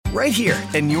right here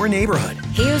in your neighborhood.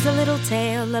 Here's a little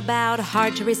tale about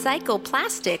hard-to-recycle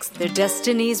plastics. Their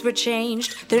destinies were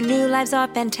changed. Their new lives are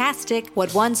fantastic.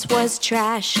 What once was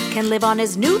trash can live on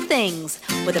as new things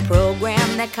with a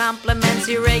program that complements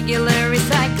your regular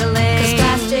recycling. 'Cause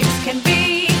plastics can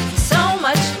be so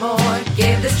much more.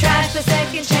 Give this trash the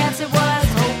second chance it was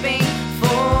hoping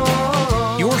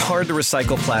for. Your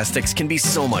hard-to-recycle plastics can be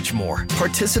so much more.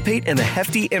 Participate in the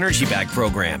Hefty Energy Bag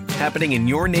program happening in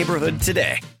your neighborhood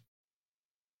today.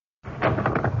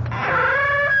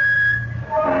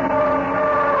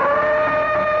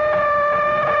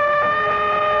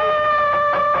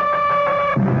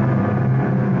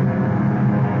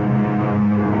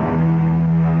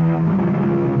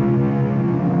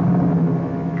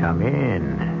 Come in.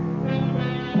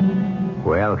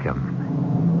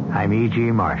 Welcome. I'm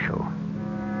E.G. Marshall.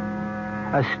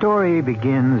 A story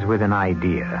begins with an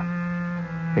idea.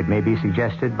 It may be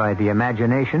suggested by the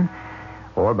imagination,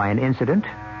 or by an incident,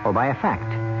 or by a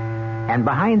fact. And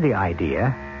behind the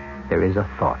idea, there is a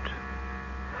thought.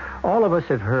 All of us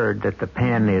have heard that the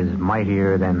pen is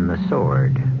mightier than the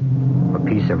sword. A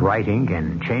piece of writing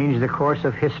can change the course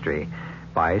of history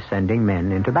by sending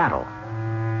men into battle.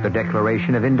 The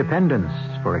Declaration of Independence,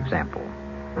 for example.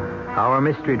 Our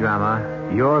mystery drama,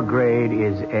 Your Grade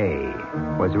is A,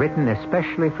 was written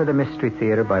especially for the Mystery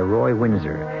Theater by Roy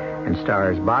Windsor and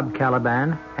stars Bob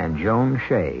Caliban and Joan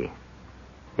Shea.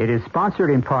 It is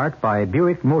sponsored in part by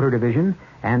Buick Motor Division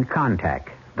and Contac,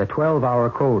 the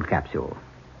 12-hour cold capsule.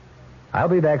 I'll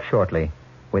be back shortly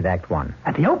with Act One.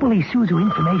 At the Opel Isuzu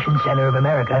Information Center of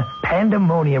America,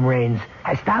 pandemonium reigns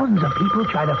as thousands of people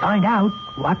try to find out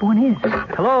what one is.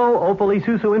 Hello, Opel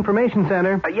Isuzu Information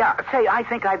Center. Say, I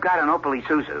think I've got an Opel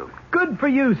Isuzu. Good for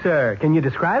you, sir. Can you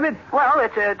describe it? Well,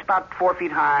 it's about 4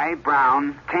 feet high,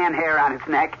 brown, tan hair on its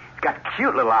neck. It's got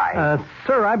cute little eyes.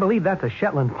 Sir, I believe that's a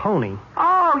Shetland pony.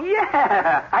 Oh,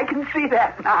 yeah. I can see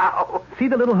that now. See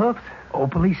the little hoofs?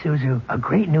 Opel Isuzu, a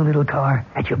great new little car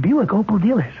at your Buick Opel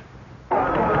dealers.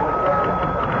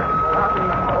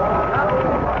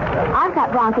 I've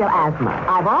got bronchial asthma.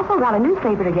 I've also got a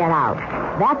newspaper to get out.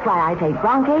 That's why I take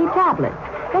Broncaid tablets.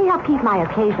 They help keep my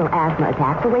occasional asthma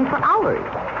attacks away for hours.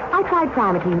 I tried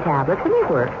Primatine tablets and they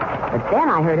worked. But then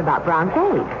I heard about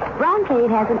Broncaid. Broncaid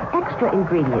has an extra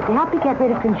ingredient to help you get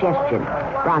rid of congestion.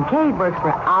 Broncaid works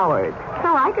for hours,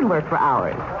 so I can work for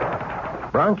hours.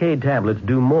 Broncaid tablets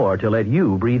do more to let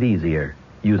you breathe easier.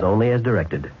 Use only as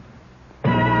directed.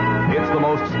 It's the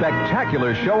most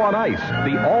spectacular show on ice.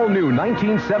 The all-new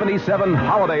 1977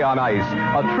 Holiday on Ice.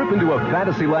 A trip into a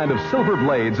fantasy land of silver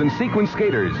blades and sequin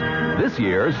skaters. This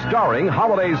year, starring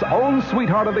Holiday's own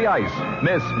sweetheart of the ice,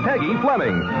 Miss Peggy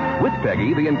Fleming. With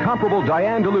Peggy, the incomparable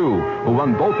Diane DeLue, who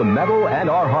won both the medal and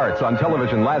our hearts on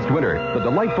television last winter. The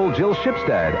delightful Jill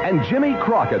Shipstead and Jimmy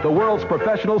Crockett, the world's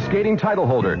professional skating title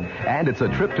holder. And it's a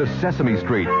trip to Sesame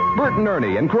Street. Bert and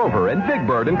Ernie and Grover and Big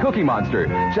Bird and Cookie Monster.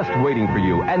 Just waiting for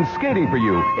you and skating for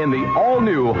you in the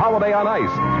all-new Holiday on Ice.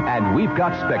 And we've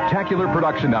got spectacular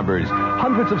production numbers.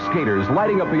 Hundreds of skaters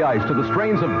lighting up the ice to the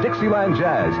strains of Dixieland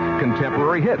jazz,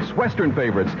 contemporary hits, Western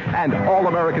favorites, and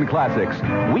all-American classics.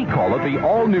 We call it the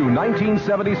all-new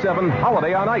 1977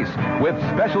 Holiday on Ice with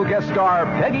special guest star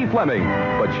Peggy Fleming.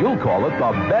 But you'll call it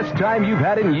the best time you've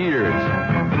had in years.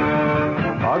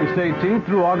 August 18th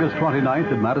through August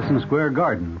 29th at Madison Square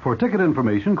Garden. For ticket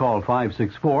information, call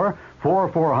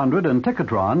 564-4400 and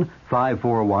Ticketron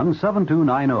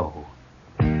 541-7290.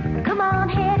 Come on,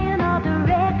 head in our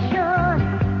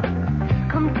direction.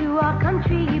 Come to our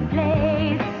country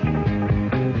place.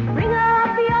 Bring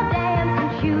up your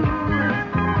dancing shoes.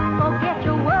 Forget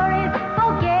your worries,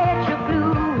 forget your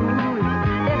blues.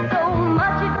 There's so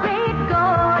much at Great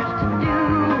Gorge to do.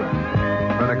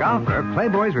 For the golfer,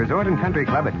 Playboy's Resort and Country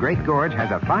Club at Great Gorge has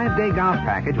a 5-day golf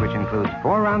package which includes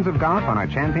 4 rounds of golf on our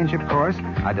championship course,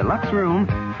 a deluxe room,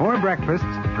 4 breakfasts,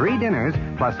 3 dinners,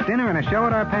 plus dinner and a show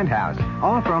at our penthouse.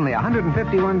 All for only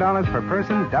 $151 per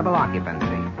person, double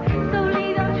occupancy. So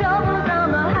leave your troubles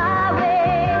on the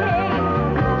highway.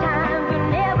 Good times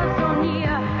are never so near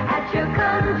at your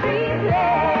country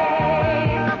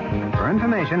place. For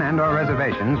information and or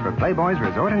reservations for Playboy's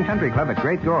Resort and Country Club at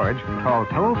Great Gorge, call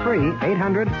toll-free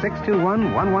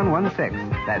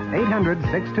 800-621-1116. That's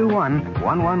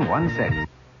 800-621-1116.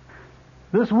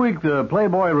 This week, the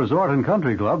Playboy Resort and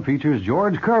Country Club features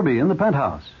George Kirby in the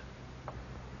penthouse.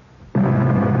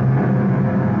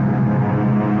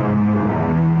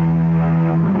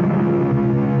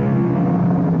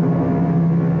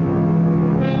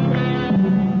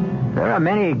 There are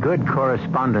many good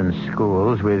correspondence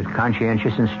schools with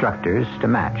conscientious instructors to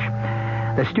match.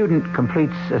 The student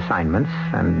completes assignments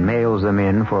and mails them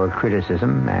in for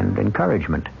criticism and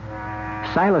encouragement.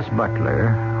 Silas Butler,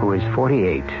 who is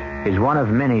 48, is one of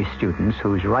many students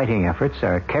whose writing efforts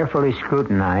are carefully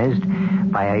scrutinized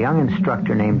by a young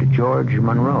instructor named George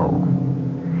Monroe.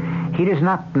 He does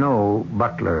not know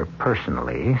Butler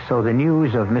personally, so the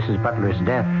news of Mrs. Butler's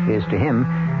death is to him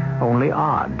only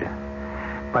odd.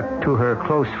 But to her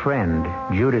close friend,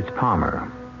 Judith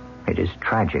Palmer, it is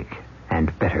tragic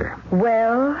and bitter.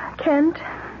 Well, Kent?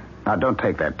 Now, don't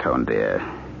take that tone, dear.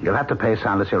 You'll have to pay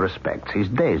Silas your respects. He's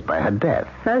dazed by her death.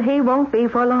 Well, he won't be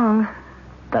for long.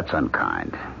 That's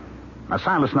unkind. Now,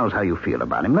 Silas knows how you feel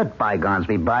about him. Let bygones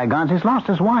be bygones. He's lost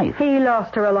his wife. He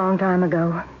lost her a long time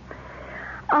ago.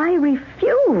 I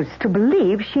refuse to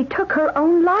believe she took her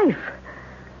own life.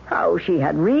 Oh, she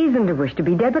had reason to wish to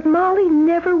be dead, but Molly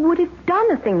never would have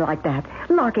done a thing like that,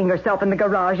 locking herself in the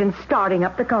garage and starting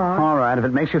up the car. All right, if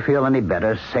it makes you feel any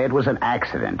better, say it was an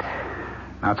accident.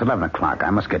 Now, it's 11 o'clock. I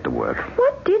must get to work.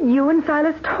 What did you and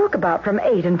Silas talk about from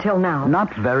 8 until now?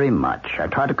 Not very much. I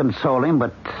tried to console him,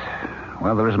 but,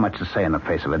 well, there isn't much to say in the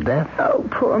face of a death. Oh,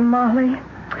 poor Molly.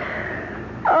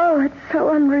 Oh, it's so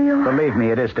unreal. Believe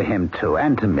me, it is to him, too,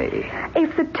 and to me.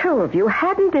 If the two of you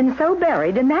hadn't been so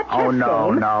buried in that chess game...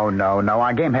 Oh, no.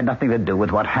 Our game had nothing to do with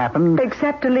what happened.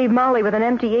 Except to leave Molly with an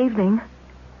empty evening.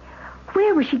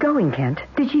 Where was she going, Kent?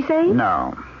 Did she say?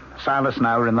 No. Silas and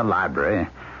I were in the library.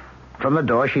 From the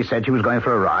door, she said she was going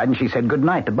for a ride, and she said good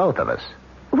night to both of us.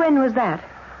 When was that?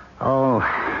 Oh,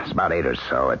 it's about 8 or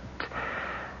so.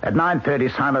 At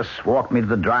 9:30, Silas walked me to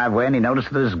the driveway, and he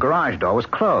noticed that his garage door was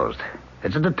closed.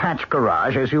 It's a detached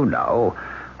garage, as you know,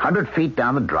 100 feet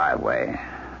down the driveway.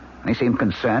 He seemed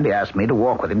concerned. He asked me to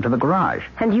walk with him to the garage.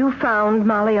 And you found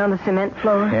Molly on the cement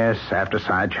floor? Yes, after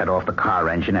Sarge shut off the car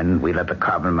engine and we let the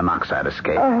carbon monoxide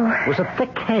escape. Oh. It was a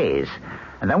thick haze.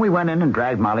 And then we went in and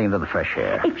dragged Molly into the fresh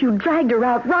air. If you dragged her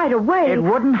out right away... It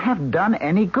wouldn't have done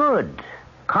any good.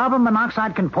 Carbon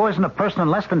monoxide can poison a person in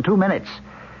less than 2 minutes.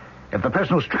 If the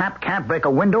person who's trapped can't break a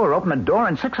window or open a door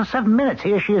in 6 or 7 minutes,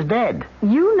 he or she is dead.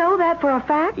 You know that for a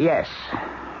fact? Yes.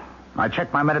 I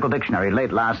checked my medical dictionary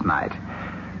late last night.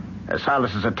 As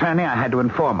Silas's attorney, I had to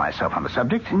inform myself on the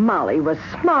subject. Molly was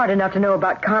smart enough to know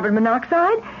about carbon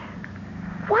monoxide.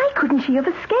 Why couldn't she have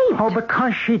escaped? Oh,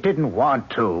 because she didn't want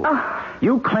to. Oh.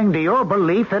 You cling to your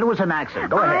belief that it was an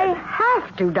accident. Go ahead. I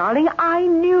have to, darling. I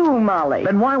knew Molly.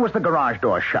 Then why was the garage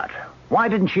door shut? Why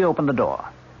didn't she open the door?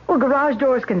 Well, garage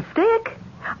doors can stick.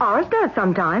 Ours does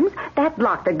sometimes. That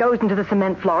block that goes into the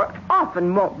cement floor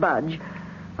often won't budge.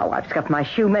 Oh, I've scuffed my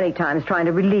shoe many times trying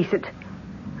to release it.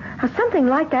 Now, something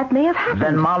like that may have happened.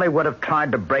 Then Molly would have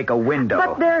tried to break a window.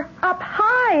 But they're up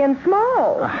high and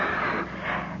small.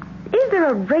 Is there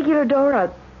a regular door, a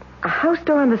house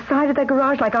door on the side of that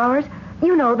garage like ours?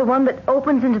 You know, the one that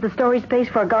opens into the storage space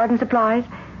for garden supplies?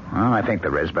 Well, I think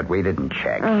there is, but we didn't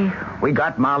check. We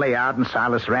got Molly out, and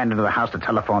Silas ran into the house to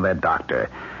telephone their doctor.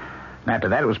 And after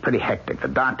that, it was pretty hectic. The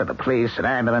doctor, the police, an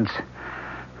ambulance.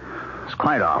 It was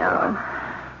quite awful.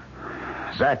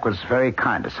 Zach was very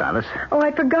kind to Silas. Oh,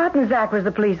 I'd forgotten Zach was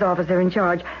the police officer in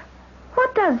charge.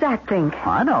 What does Zach think?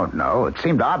 I don't know. It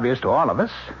seemed obvious to all of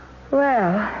us.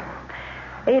 Well,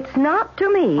 it's not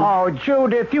to me. Oh,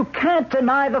 Judith, you can't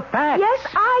deny the facts. Yes,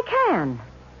 I can.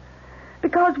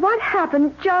 Because what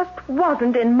happened just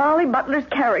wasn't in Molly Butler's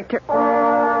character.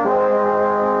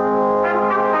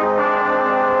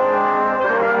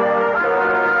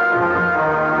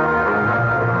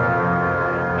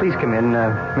 Please come in,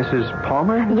 Mrs.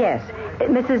 Palmer? Yes,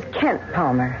 Mrs. Kent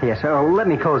Palmer. Yes, let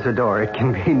me close the door. It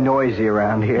can be noisy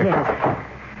around here.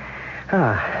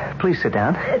 Yes. Please sit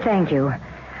down. Thank you.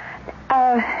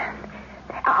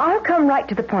 I'll come right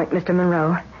to the point, Mr.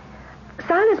 Monroe.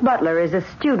 Silas Butler is a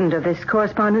student of this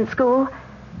correspondence school.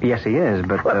 Yes, he is,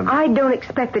 but... Well, I don't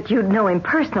expect that you'd know him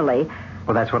personally.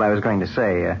 Well, that's what I was going to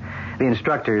say. The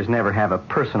instructors never have a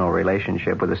personal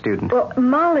relationship with a student. Well,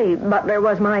 Molly Butler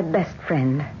was my best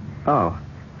friend. Oh.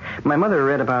 My mother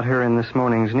read about her in this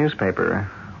morning's newspaper.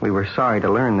 We were sorry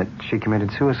to learn that she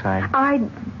committed suicide. I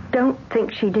don't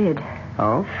think she did.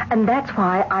 Oh? And that's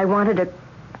why I wanted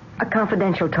a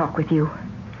confidential talk with you.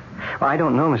 Well, I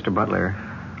don't know Mr. Butler.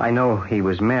 I know he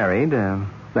was married.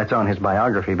 That's on his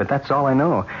biography, but that's all I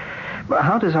know. But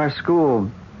how does our school...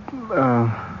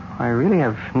 I really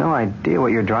have no idea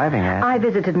what you're driving at. I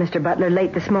visited Mr. Butler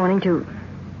late this morning to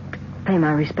pay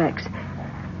my respects.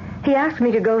 He asked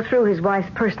me to go through his wife's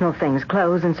personal things,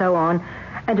 clothes and so on,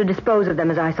 and to dispose of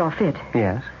them as I saw fit.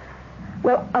 Yes?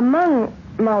 Well, among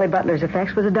Molly Butler's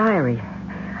effects was a diary.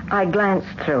 I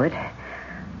glanced through it.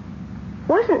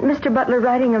 Wasn't Mr. Butler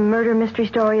writing a murder mystery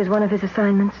story as one of his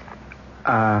assignments?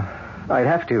 I'd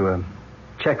have to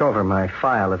check over my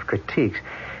file of critiques.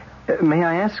 May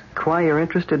I ask why you're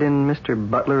interested in Mr.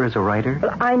 Butler as a writer?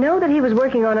 Well, I know that he was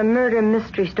working on a murder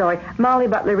mystery story. Molly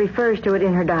Butler refers to it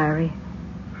in her diary.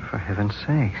 For heaven's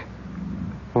sake.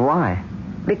 Why?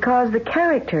 Because the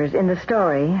characters in the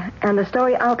story and the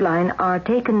story outline are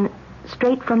taken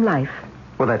straight from life.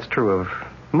 Well, that's true of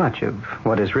much of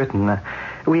what is written.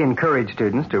 We encourage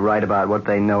students to write about what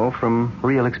they know from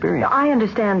real experience. I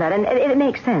understand that, and it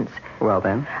makes sense. Well,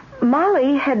 then?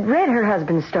 Molly had read her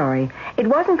husband's story. It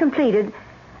wasn't completed,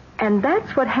 and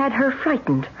that's what had her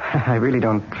frightened. I really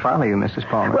don't follow you, Mrs.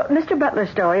 Palmer. Well, Mr. Butler's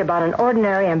story about an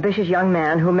ordinary, ambitious young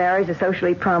man who marries a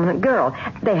socially prominent girl.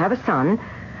 They have a son.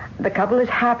 The couple is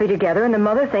happy together, and the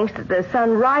mother thinks that the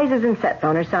sun rises and sets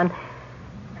on her son.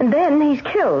 And then he's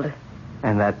killed.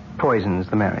 And that poisons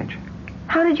the marriage.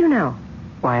 How did you know?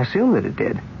 Well, I assume that it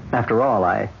did. After all,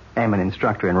 I am an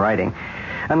instructor in writing.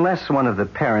 Unless one of the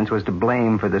parents was to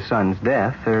blame for the son's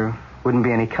death, there wouldn't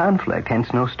be any conflict,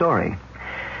 hence no story.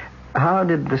 How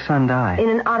did the son die? In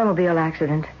an automobile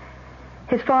accident.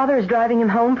 His father is driving him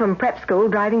home from prep school,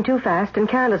 driving too fast, and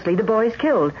carelessly the boy is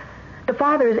killed. The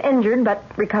father is injured, but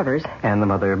recovers. And the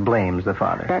mother blames the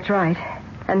father. That's right.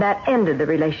 And that ended the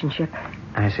relationship.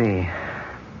 I see.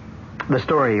 The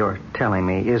story you're telling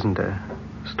me isn't a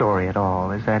story at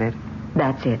all, is that it?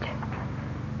 That's it.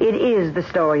 It is the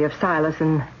story of Silas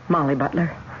and Molly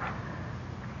Butler.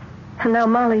 And now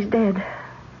Molly's dead.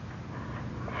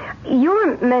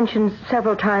 You're mentioned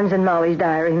several times in Molly's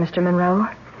diary, Mr. Monroe.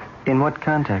 In what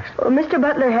context? Well, Mr.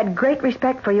 Butler had great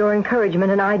respect for your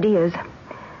encouragement and ideas.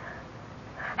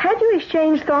 Had you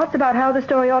exchanged thoughts about how the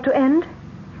story ought to end?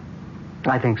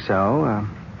 I think so.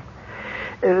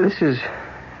 This is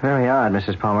very odd,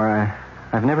 Mrs. Palmer.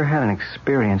 I've never had an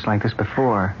experience like this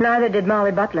before. Neither did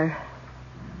Molly Butler.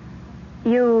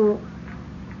 You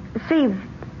see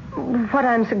what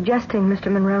I'm suggesting,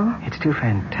 Mr. Monroe? It's too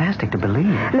fantastic to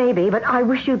believe. Maybe, but I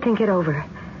wish you'd think it over.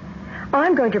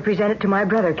 I'm going to present it to my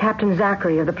brother, Captain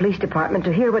Zachary of the police department,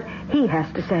 to hear what he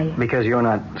has to say. Because you're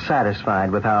not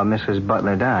satisfied with how Mrs.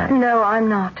 Butler died? No, I'm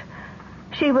not.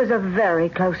 She was a very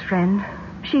close friend.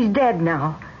 She's dead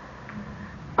now.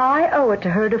 I owe it to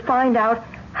her to find out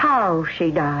how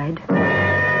she died.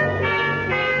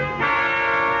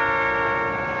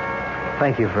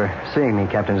 Thank you for seeing me,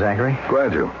 Captain Zachary.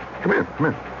 Glad to. Come in, come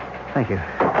in. Thank you.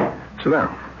 Sit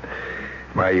down.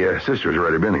 My sister's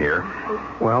already been here.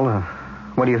 Well,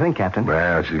 what do you think, Captain?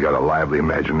 Well, she's got a lively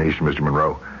imagination, Mr.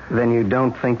 Monroe. Then you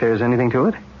don't think there's anything to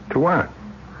it? To what?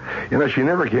 You know, she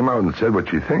never came out and said what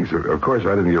she thinks. Of course,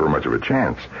 I didn't give her much of a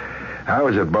chance. I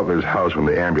was at Butler's house when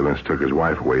the ambulance took his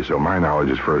wife away, so my knowledge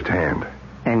is firsthand.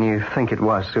 And you think it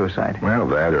was suicide? Well,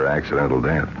 that or accidental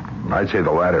death. I'd say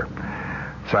the latter.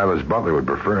 Silas Butler would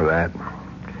prefer that.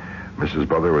 Mrs.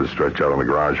 Butler was stretched out on the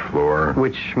garage floor.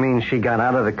 Which means she got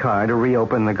out of the car to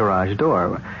reopen the garage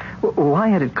door. Why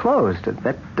had it closed?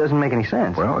 That doesn't make any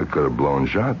sense. Well, it could have blown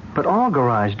shut. But all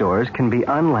garage doors can be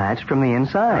unlatched from the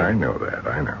inside. I know that,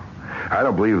 I know. I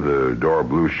don't believe the door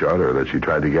blew shut or that she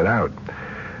tried to get out.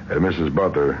 Mrs.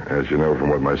 Butler, as you know from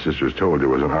what my sisters told you,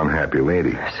 was an unhappy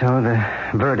lady. So the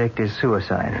verdict is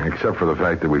suicide. Except for the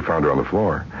fact that we found her on the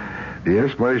floor. The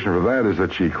explanation for that is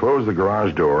that she closed the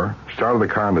garage door, started the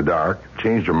car in the dark,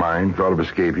 changed her mind, thought of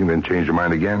escaping, then changed her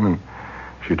mind again, and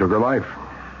she took her life.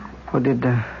 Well, did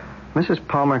Mrs.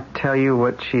 Palmer tell you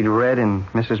what she'd read in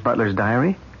Mrs. Butler's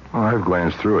diary? Well, I've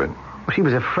glanced through it. Well, she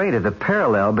was afraid of the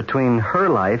parallel between her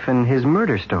life and his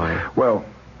murder story. Well,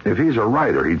 if he's a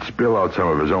writer, he'd spill out some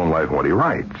of his own life in what he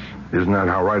writes. Isn't that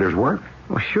how writers work?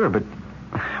 Well, sure, but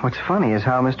what's funny is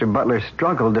how Mr. Butler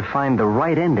struggled to find the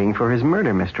right ending for his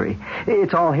murder mystery.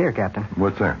 It's all here, Captain.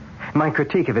 What's that? My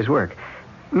critique of his work.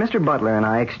 Mr. Butler and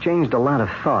I exchanged a lot of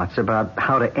thoughts about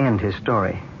how to end his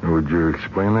story. Would you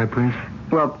explain that, please?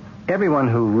 Well, everyone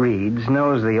who reads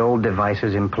knows the old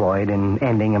devices employed in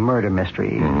ending a murder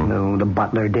mystery. Mm-hmm. The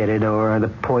butler did it, or the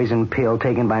poison pill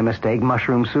taken by mistake,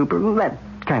 mushroom soup, or that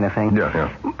kind of thing.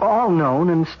 Yeah. All known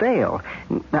and stale.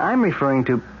 Now, I'm referring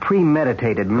to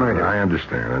premeditated murder. I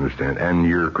understand. And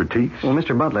your critiques? Well,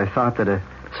 Mr. Butler thought that a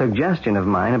suggestion of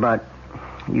mine about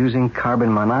using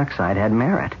carbon monoxide had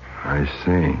merit. I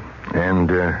see. And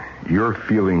you're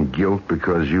feeling guilt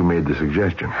because you made the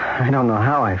suggestion. I don't know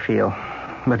how I feel,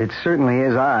 but it certainly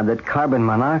is odd that carbon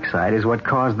monoxide is what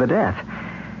caused the death.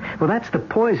 Well, that's the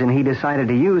poison he decided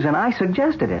to use, and I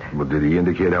suggested it. Well, did he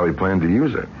indicate how he planned to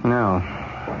use it? No,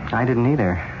 I didn't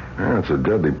either. Yeah, it's a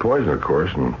deadly poison, of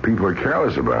course, and people are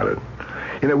careless about it.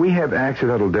 You know, we have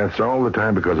accidental deaths all the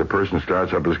time because a person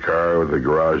starts up his car with the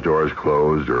garage doors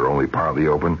closed or only partly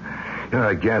open. You know,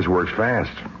 that gas works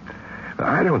fast.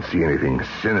 I don't see anything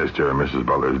sinister in Mrs.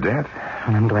 Butler's death.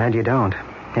 And I'm glad you don't.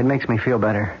 It makes me feel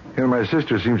better. You know, my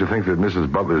sister seems to think that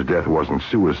Mrs. Butler's death wasn't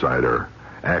suicide or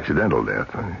accidental death.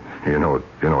 You know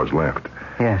what's left.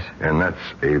 Yes. And that's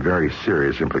a very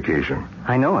serious implication.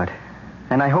 I know it.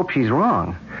 And I hope she's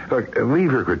wrong. Look,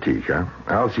 leave your critique, huh?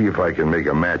 I'll see if I can make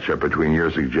a matchup between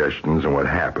your suggestions and what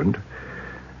happened.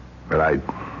 But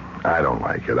I don't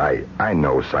like it. I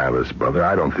know Silas Butler.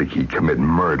 I don't think he'd commit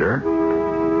murder.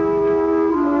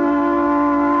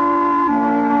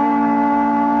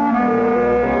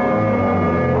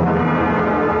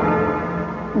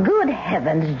 Good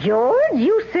heavens, George.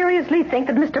 You seriously think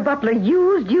that Mr. Butler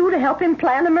used you to help him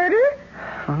plan a murder?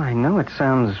 Well, I know it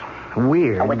sounds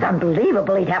weird. Oh, it's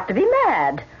unbelievable. He'd have to be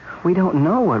mad. We don't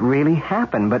know what really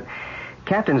happened, but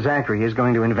Captain Zachary is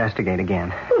going to investigate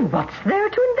again. Well, what's there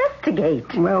to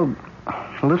investigate? Well,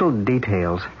 little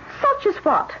details. Such as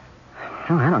what?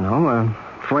 Oh, I don't know.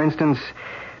 For instance,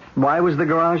 why was the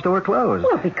garage door closed?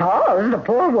 Well, because the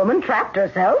poor woman trapped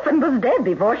herself and was dead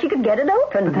before she could get it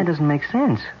open. But that doesn't make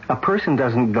sense. A person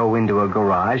doesn't go into a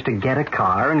garage to get a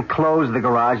car and close the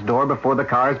garage door before the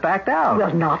car is backed out.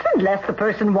 Well, not unless the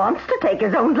person wants to take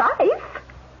his own life. And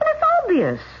it's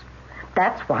obvious.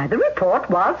 That's why the report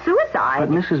was suicide. But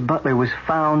Mrs. Butler was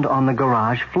found on the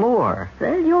garage floor.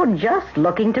 Well, you're just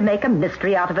looking to make a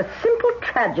mystery out of a simple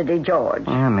tragedy, George.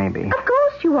 Yeah, maybe. Of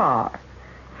course you are.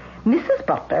 Mrs.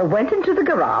 Butler went into the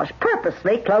garage,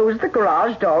 purposely closed the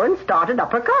garage door, and started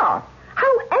up her car.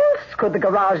 How else could the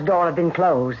garage door have been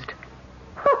closed?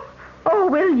 Oh,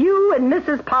 will you and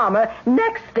Mrs. Palmer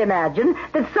next imagine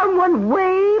that someone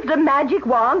waved a magic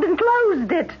wand and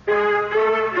closed it?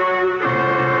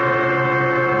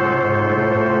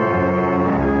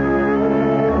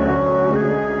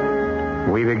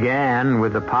 We began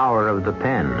with the power of the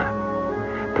pen.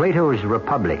 Plato's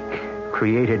Republic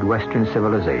created Western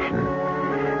civilization,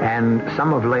 and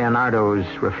some of Leonardo's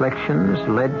reflections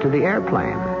led to the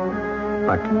airplane.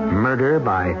 But murder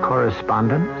by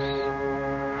correspondence?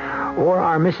 Or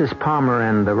are Mrs. Palmer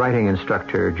and the writing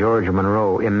instructor, George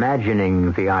Monroe,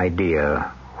 imagining the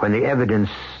idea when the evidence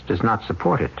does not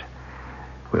support it?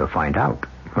 We'll find out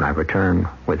when I return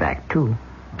with Act Two.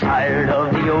 Tired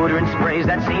of deodorant sprays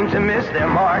that seem to miss their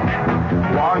mark?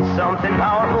 Want something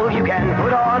powerful you can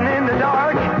put on in the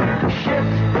dark?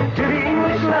 Shift to the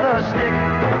English leather stick.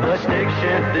 The stick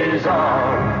shift is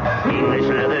on. English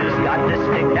leather's got the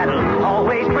stick that'll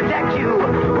always protect you.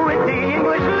 With the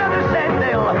English leather scent,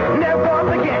 they'll never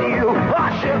forget you.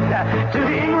 Shift to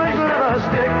the English leather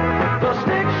stick. The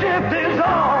stick shift is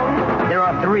on. There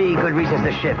are 3 good reasons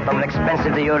to shift from an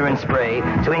expensive deodorant spray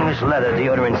to English leather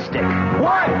deodorant stick.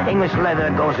 1, English leather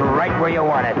goes right where you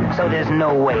want it, so there's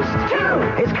no waste.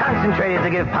 2, it's concentrated to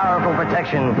give powerful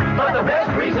protection. But the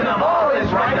best reason of all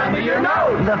is right under your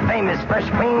nose. The famous fresh,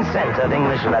 clean scent of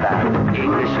English leather.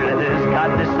 English leather's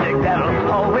got the stick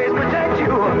that'll always protect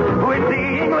you. With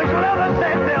the English leather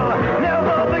scent, they'll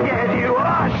never forget you.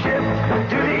 Shift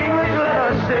to the English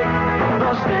leather stick.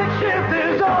 The stick shift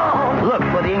is on. Look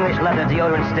for the English leather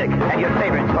deodorant stick at your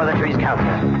favorite toiletries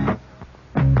counter.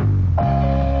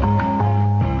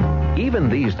 Even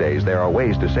these days, there are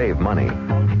ways to save money.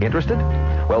 Interested?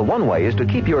 Well, one way is to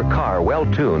keep your car well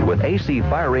tuned with AC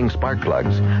firing spark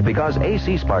plugs, because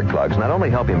AC spark plugs not only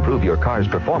help improve your car's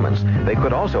performance, they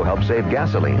could also help save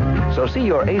gasoline. So see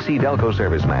your AC Delco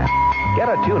serviceman. Get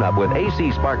a tune-up with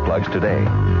AC spark plugs today.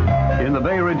 In the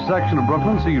Bay Ridge section of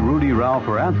Brooklyn, see Rudy, Ralph,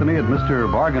 or Anthony at Mr.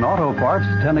 Bargain Auto Parts,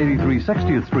 1083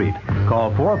 60th Street.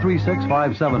 Call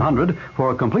 436-5700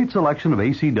 for a complete selection of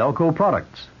AC Delco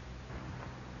products.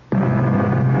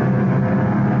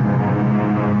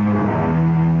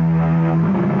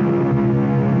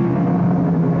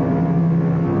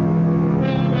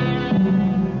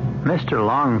 Mr.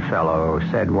 Longfellow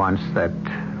said once that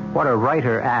what a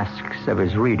writer asks of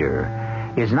his reader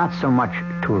is not so much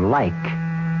to like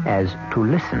as to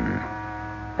listen.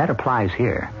 That applies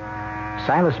here.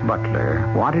 Silas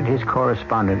Butler wanted his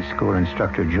correspondence school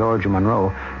instructor, George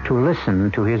Monroe, to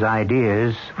listen to his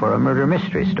ideas for a murder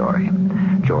mystery story.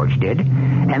 George did,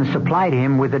 and supplied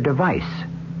him with a device,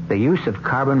 the use of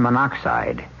carbon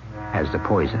monoxide as the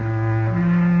poison.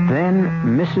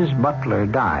 Then Mrs. Butler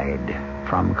died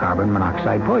from carbon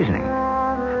monoxide poisoning.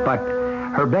 But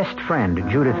her best friend,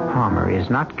 Judith Palmer, is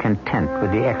not content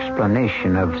with the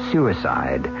explanation of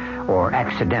suicide or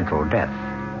accidental death.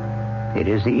 It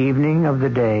is the evening of the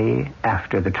day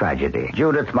after the tragedy.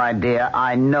 Judith, my dear,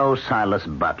 I know Silas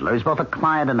Butler. He's both a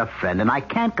client and a friend, and I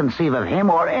can't conceive of him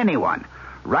or anyone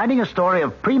writing a story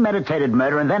of premeditated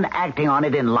murder and then acting on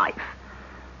it in life.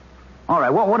 All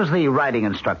right, what does the writing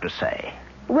instructor say?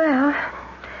 Well,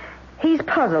 He's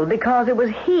puzzled because it was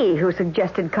he who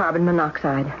suggested carbon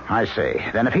monoxide. I see.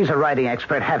 Then if he's a writing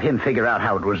expert, have him figure out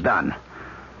how it was done.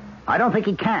 I don't think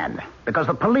he can, because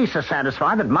the police are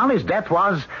satisfied that Molly's death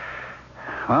was,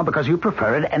 well, because you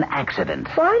prefer it an accident.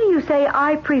 Why do you say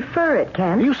I prefer it,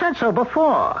 Kent? You said so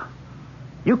before.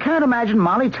 You can't imagine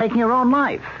Molly taking her own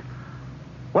life.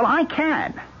 Well, I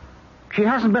can. She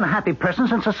hasn't been a happy person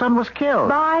since her son was killed.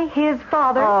 By his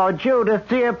father? Oh, Judith,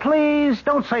 dear, please,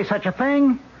 don't say such a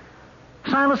thing.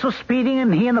 Silas was speeding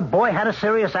and he and the boy had a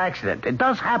serious accident. It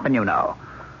does happen, you know.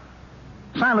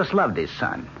 Silas loved his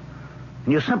son.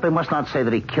 And you simply must not say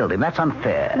that he killed him. That's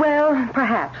unfair. Well,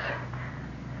 perhaps.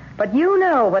 But you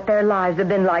know what their lives have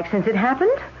been like since it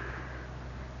happened.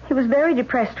 He was very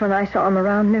depressed when I saw him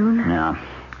around noon. Yeah.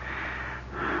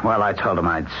 Well, I told him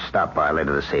I'd stop by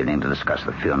later this evening to discuss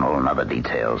the funeral and other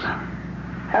details.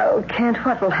 Oh, Kent,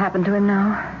 what will happen to him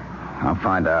now? I'll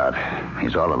find out.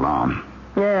 He's all alone.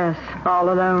 Yes, all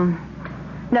alone.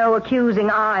 No accusing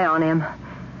eye on him.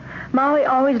 Molly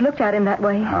always looked at him that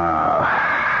way.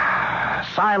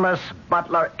 Silas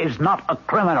Butler is not a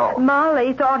criminal.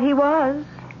 Molly thought he was.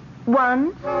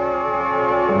 Once.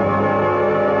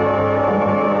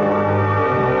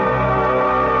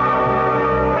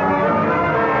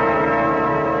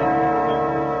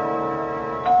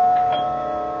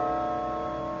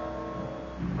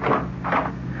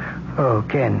 Oh,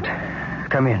 Kent.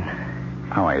 Come in.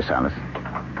 How are you, Silas?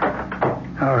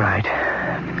 All right.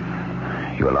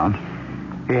 You alone?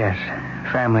 Yes.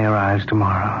 Family arrives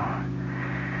tomorrow.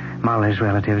 Molly's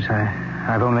relatives.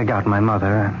 I've only got my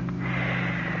mother.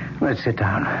 Let's sit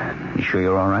down. You sure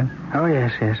you're all right? Oh,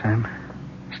 yes. I'm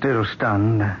still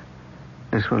stunned.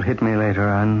 This will hit me later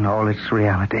on, all its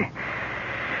reality.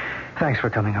 Thanks for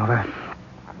coming over.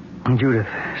 Judith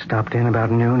stopped in about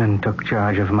noon and took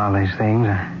charge of Molly's things.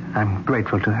 I'm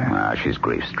grateful to her. She's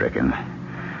grief-stricken.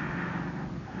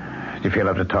 Do you feel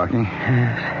up to talking?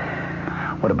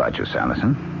 Yes. What about you,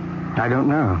 Sanderson? I don't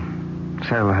know.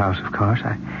 Sell the house, of course.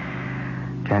 I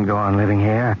can't go on living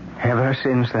here. Ever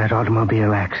since that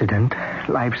automobile accident,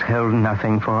 life's held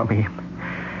nothing for me.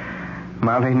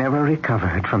 Molly never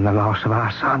recovered from the loss of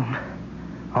our son.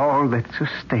 All that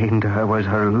sustained her was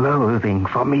her loathing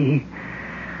for me.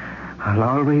 I'll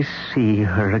always see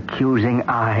her accusing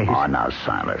eyes. Oh, now,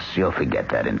 Silas, you'll forget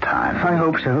that in time. I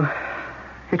hope so.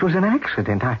 It was an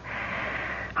accident.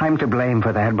 I'm to blame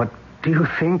for that, but do you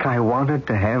think I wanted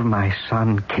to have my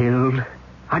son killed?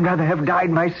 I'd rather have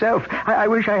died myself. I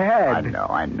wish I had.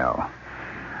 I know.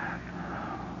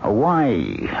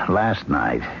 Why last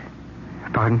night?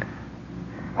 Pardon?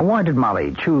 Why did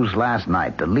Molly choose last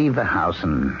night to leave the house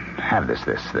and have this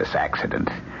accident?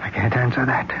 I can't answer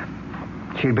that.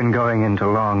 She'd been going into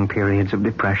long periods of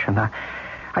depression. I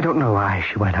don't know why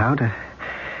she went out.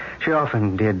 She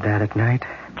often did that at night.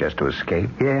 Just to escape?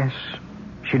 Yes.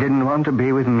 She didn't want to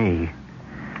be with me.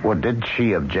 Well, did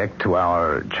she object to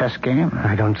our chess game?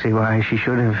 I don't see why she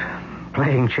should have.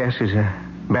 Playing chess is a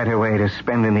better way to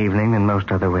spend an evening than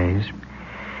most other ways.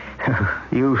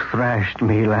 You thrashed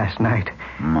me last night.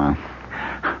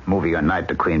 Moving your knight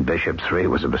to Queen Bishop 3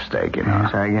 was a mistake, you know.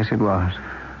 Yes, I guess it was.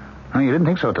 Oh, you didn't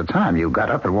think so at the time. You got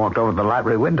up and walked over to the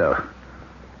library window.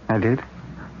 I did?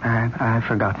 I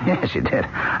forgot. Yes, you did.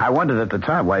 I wondered at the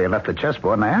time why you left the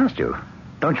chessboard, and I asked you.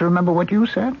 Don't you remember what you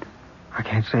said? I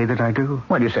can't say that I do.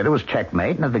 Well, you said it was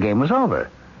checkmate and that the game was over.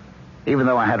 Even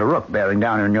though I had a rook bearing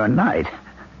down on your knight.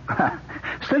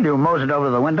 Still, you moseyed over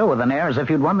the window with an air as if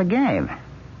you'd won the game.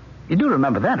 You do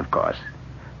remember that, of course.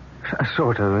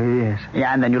 Sort of, yes.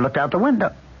 Yeah, and then you looked out the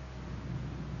window.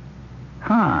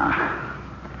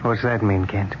 What's that mean,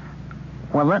 Kent?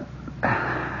 Well, that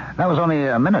was only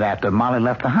a minute after Molly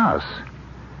left the house.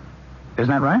 Isn't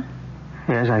that right?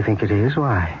 Yes, I think it is.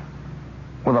 Why?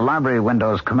 Well, the library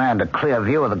windows command a clear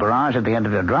view of the garage at the end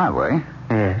of your driveway.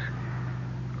 Yes.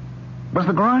 Was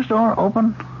the garage door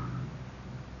open?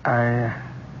 I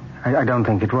don't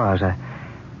think it was.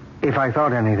 If I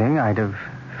thought anything, I'd have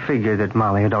figured that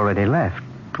Molly had already left.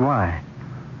 Why?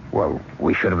 Well,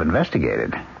 we should have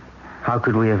investigated. How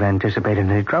could we have anticipated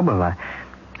any trouble?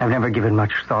 I've never given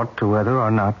much thought to whether or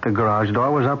not the garage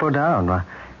door was up or down.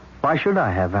 Why should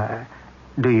I have?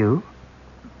 Do you?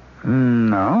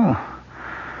 No.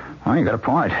 Well, you got a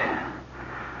point.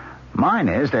 Mine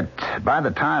is that by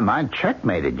the time I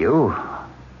checkmated you,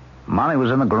 Molly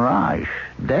was in the garage,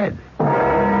 dead.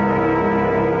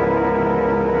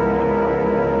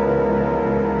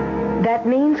 That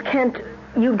means, Kent,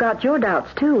 you've got your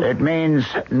doubts, too. It means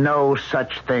no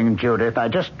such thing, Judith. I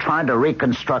just tried to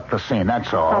reconstruct the scene,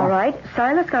 that's all. All right.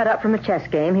 Silas got up from a chess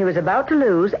game he was about to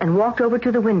lose and walked over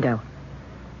to the window.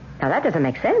 Now, that doesn't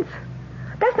make sense.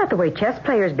 That's not the way chess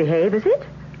players behave, is it?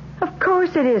 Of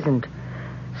course it isn't.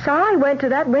 Cy went to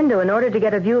that window in order to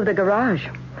get a view of the garage.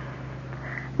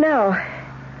 Now,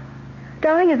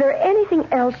 darling, is there anything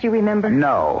else you remember?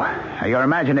 No. Your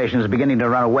imagination is beginning to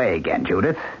run away again,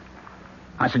 Judith.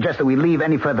 I suggest that we leave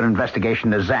any further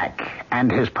investigation to Zach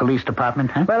and his police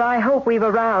department, huh? Well, I hope we've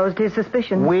aroused his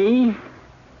suspicions. We?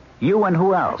 You and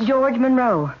who else? George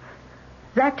Monroe.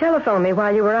 Zach telephoned me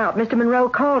while you were out. Mr. Monroe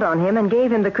called on him and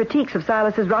gave him the critiques of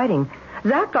Silas's writing.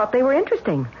 Zach thought they were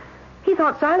interesting. He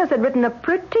thought Silas had written a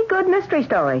pretty good mystery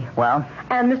story. Well?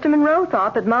 And Mr. Monroe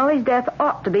thought that Molly's death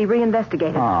ought to be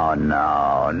reinvestigated. Oh,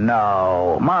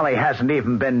 no. Molly hasn't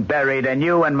even been buried, and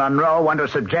you and Monroe want to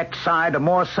subject Cy to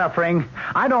more suffering?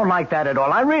 I don't like that at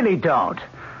all. I really don't.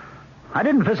 I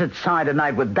didn't visit Cy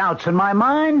tonight with doubts in my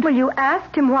mind. Well, you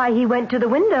asked him why he went to the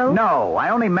window. No, I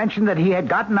only mentioned that he had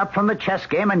gotten up from the chess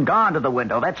game and gone to the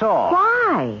window, that's all.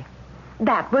 Why?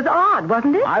 That was odd,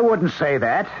 wasn't it? I wouldn't say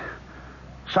that.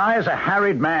 Cy is a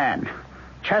harried man.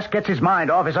 Chess gets his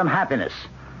mind off his unhappiness.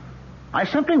 I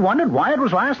simply wondered why it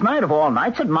was last night of all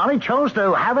nights that Molly chose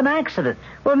to have an accident.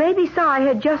 Well, maybe Cy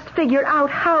had just figured out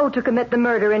how to commit the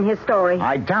murder in his story.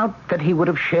 I doubt that he would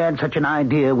have shared such an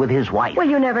idea with his wife. Well,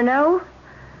 you never know.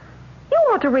 You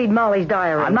ought to read Molly's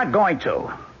diary. I'm not going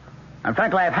to. And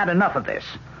frankly, I've had enough of this.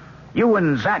 You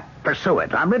and Zach pursue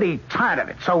it. I'm really tired of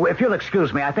it. So if you'll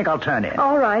excuse me, I think I'll turn in.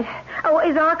 All right. Oh,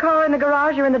 is our car in the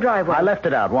garage or in the driveway? I left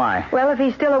it out. Why? Well, if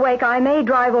he's still awake, I may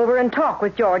drive over and talk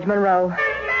with George Monroe.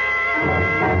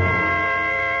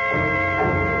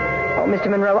 Oh, Mr.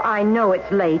 Monroe, I know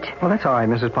it's late. Well, that's all right,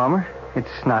 Mrs. Palmer.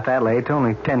 It's not that late. It's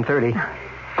only 10:30.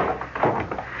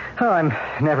 Oh, I'm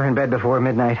never in bed before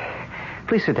midnight.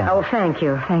 Please sit down. Oh, thank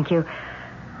you.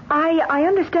 I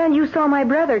understand you saw my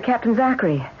brother, Captain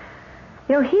Zachary.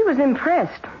 You know, he was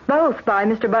impressed, both by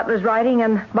Mr. Butler's writing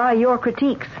and by your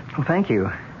critiques. Well, thank you.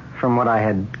 From what I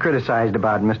had criticized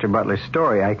about Mr. Butler's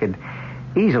story, I could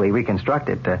easily reconstruct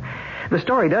it. The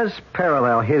story does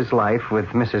parallel his life with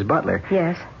Mrs. Butler.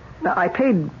 Yes. Now, I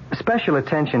paid special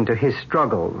attention to his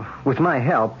struggle, with my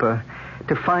help,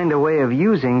 to find a way of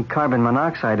using carbon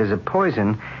monoxide as a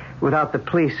poison without the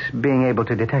police being able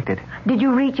to detect it. Did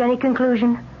you reach any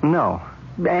conclusion? No.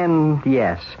 And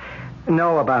yes.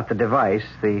 No about the device,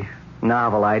 the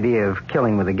novel idea of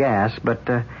killing with a gas, but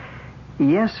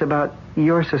yes about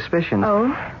your suspicions. Oh?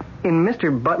 In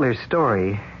Mr. Butler's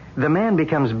story, the man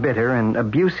becomes bitter and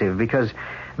abusive because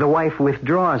the wife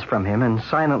withdraws from him and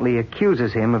silently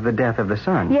accuses him of the death of the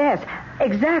son. Yes,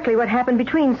 exactly what happened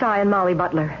between Cy and Molly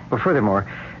Butler. Well, furthermore,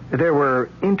 there were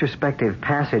introspective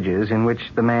passages in which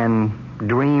the man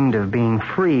dreamed of being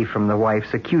free from the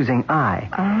wife's accusing eye.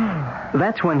 Oh.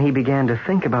 That's when he began to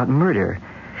think about murder.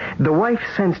 The wife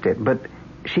sensed it, but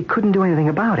she couldn't do anything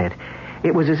about it.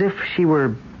 It was as if she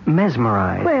were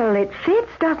mesmerized. Well, it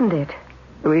fits, doesn't it?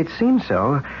 It seems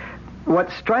so.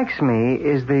 What strikes me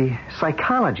is the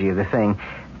psychology of the thing.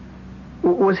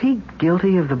 Was he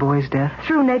guilty of the boy's death?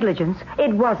 Through negligence.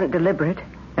 It wasn't deliberate.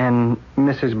 And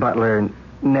Mrs. Butler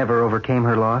never overcame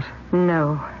her loss?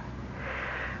 No.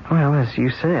 Well, as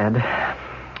you said,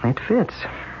 it fits.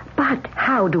 But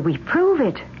how do we prove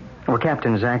it? Well,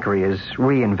 Captain Zachary is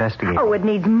reinvestigating. Oh, it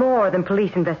needs more than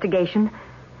police investigation.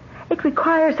 It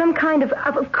requires some kind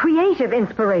of creative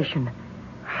inspiration.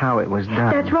 How it was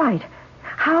done. That's right.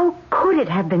 How could it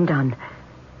have been done?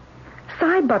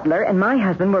 Cy Butler and my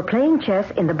husband were playing chess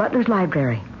in the Butler's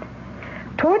library.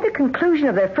 Toward the conclusion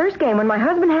of their first game, when my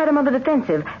husband had him on the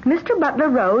defensive, Mr. Butler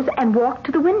rose and walked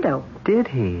to the window. Did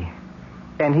he?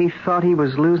 And he thought he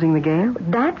was losing the game?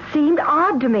 That seemed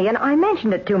odd to me, and I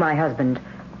mentioned it to my husband.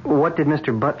 What did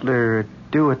Mr. Butler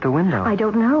do at the window? I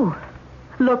don't know.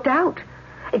 Looked out.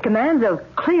 It commands a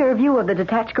clear view of the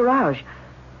detached garage.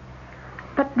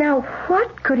 But now,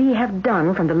 what could he have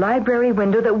done from the library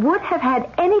window that would have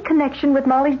had any connection with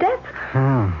Molly's death?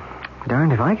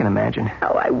 Darned if I can imagine.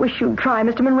 Oh, I wish you'd try,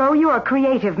 Mr. Monroe. You're a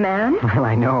creative man. Well,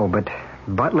 I know, but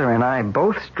Butler and I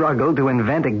both struggled to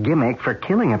invent a gimmick for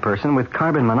killing a person with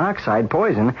carbon monoxide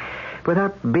poison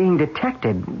without being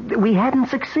detected. We hadn't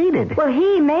succeeded. Well,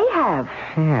 he may have.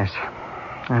 Yes.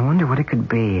 I wonder what it could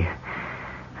be.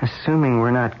 Assuming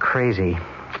we're not crazy.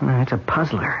 It's a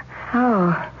puzzler.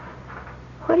 Oh.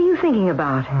 What are you thinking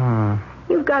about?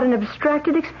 You've got an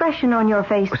abstracted expression on your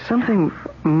face. Something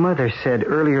Mother said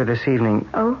earlier this evening.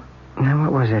 Oh? Now,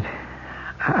 what was it?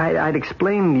 I'd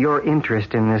explained your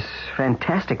interest in this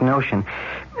fantastic notion.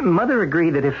 Mother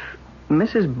agreed that if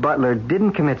Mrs. Butler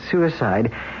didn't commit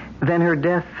suicide, then her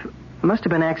death must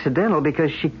have been accidental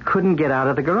because she couldn't get out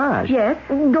of the garage. Yes,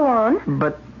 go on.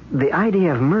 But the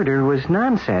idea of murder was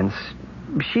nonsense.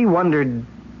 She wondered...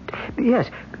 Yes,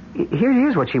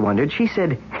 Here's what she wondered. She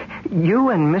said, you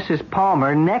and Mrs.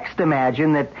 Palmer next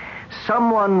imagine that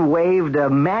someone waved a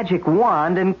magic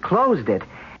wand and closed it.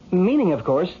 Meaning, of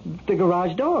course, the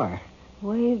garage door.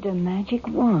 Waved a magic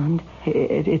wand?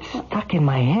 It's stuck in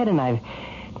my head, and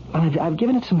I've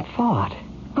given it some thought.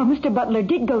 Well, Mr. Butler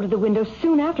did go to the window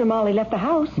soon after Molly left the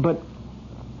house. But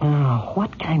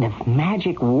what kind of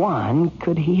magic wand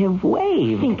could he have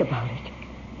waved? Think about it.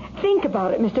 Think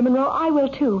about it, Mr. Monroe. I will,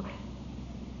 too.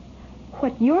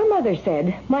 What your mother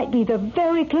said might be the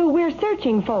very clue we're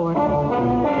searching for.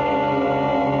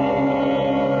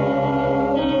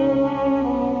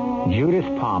 Judith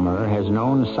Palmer has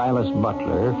known Silas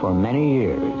Butler for many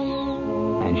years,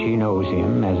 and she knows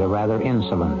him as a rather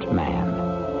insolent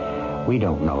man. We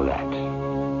don't know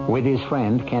that. With his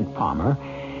friend, Kent Palmer,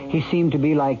 he seemed to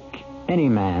be like any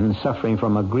man suffering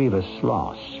from a grievous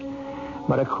loss.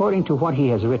 But according to what he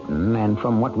has written, and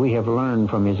from what we have learned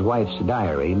from his wife's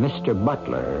diary, Mr.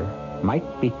 Butler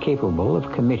might be capable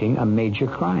of committing a major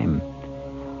crime.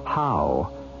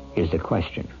 How is the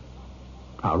question?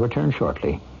 I'll return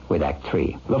shortly with Act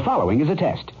 3. The following is a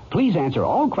test. Please answer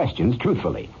all questions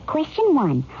truthfully. Question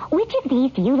 1. Which of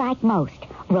these do you like most?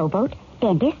 Rowboat,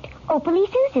 dentist, Opal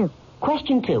Isuzu?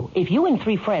 Question 2. If you and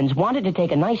 3 friends wanted to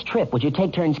take a nice trip, would you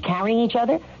take turns carrying each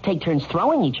other, take turns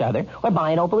throwing each other, or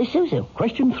buy an Opal Isuzu?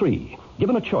 Question 3.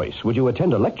 Given a choice, would you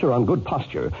attend a lecture on good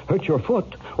posture, hurt your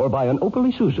foot, or buy an Opal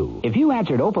Isuzu? If you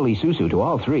answered Opal Isuzu to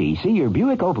all 3, see your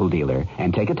Buick Opal dealer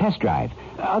and take a test drive.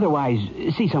 Otherwise,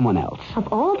 see someone else.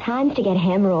 Of all times to get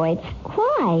hemorrhoids,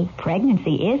 why?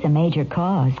 Pregnancy is a major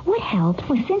cause. What helps?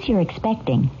 Well, since you're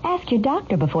expecting, ask your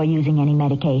doctor before using any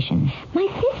medications. My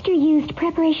sister used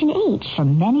Preparation H. For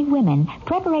many women,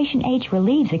 Preparation H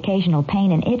relieves occasional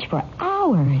pain and itch for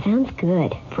hours. Sounds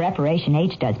good. Preparation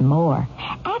H does more.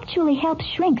 Actually helps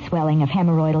shrink swelling of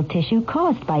hemorrhoidal tissue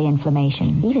caused by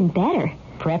inflammation. Even better.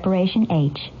 Preparation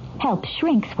H helps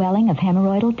shrink swelling of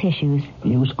hemorrhoidal tissues.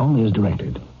 Use only as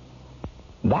directed.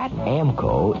 That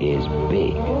AMCO is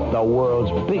big. The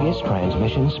world's biggest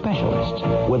transmission specialist.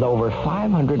 With over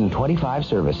 525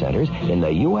 service centers in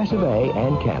the U.S. of A.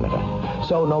 and Canada.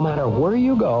 So no matter where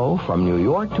you go, from New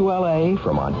York to L.A.,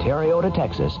 from Ontario to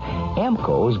Texas,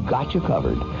 AMCO's got you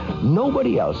covered.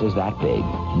 Nobody else is that big.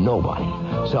 Nobody.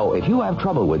 So if you have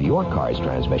trouble with your car's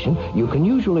transmission, you can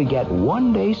usually get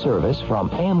one-day service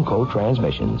from AMCO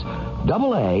Transmissions.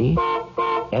 AA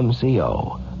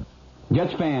MCO.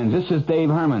 Jets fans, this is Dave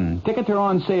Herman. Tickets are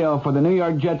on sale for the New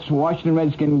York Jets-Washington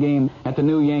Redskins game at the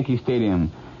new Yankee Stadium.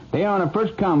 They are on a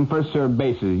first-come, first-served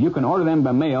basis. You can order them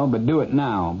by mail, but do it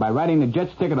now by writing the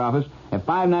Jets ticket office at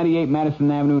 598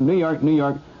 Madison Avenue, New York,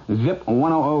 zip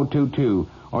 10022.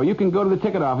 Or you can go to the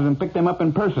ticket office and pick them up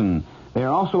in person. They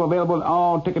are also available at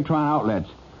all Ticketron outlets.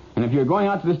 And if you're going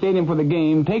out to the stadium for the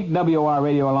game, take WR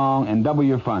Radio along and double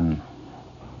your fun.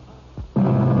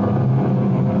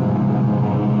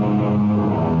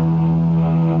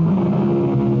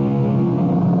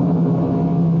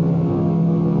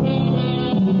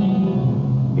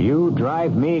 You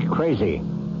drive me crazy,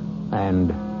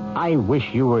 and I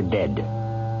wish you were dead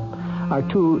are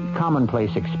two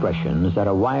commonplace expressions that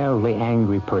a wildly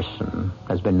angry person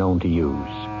has been known to use.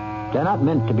 They're not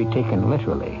meant to be taken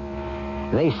literally.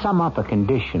 They sum up a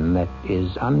condition that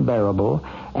is unbearable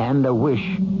and a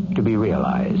wish to be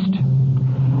realized.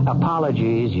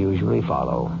 Apologies usually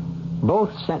follow.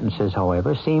 Both sentences,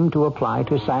 however, seem to apply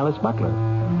to Silas Butler.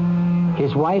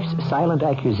 His wife's silent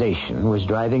accusation was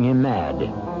driving him mad,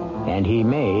 and he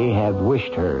may have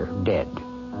wished her dead.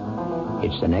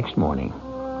 It's the next morning.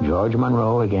 George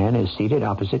Monroe again is seated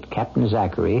opposite Captain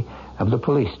Zachary of the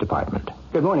police department.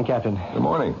 Good morning, Captain. Good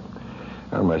morning.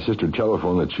 My sister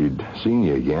telephoned that she'd seen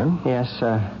you again. Yes,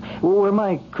 were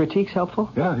my critiques helpful?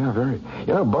 Yeah, very.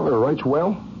 You know, Butler writes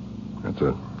well.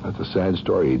 That's a sad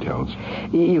story he tells.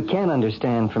 You can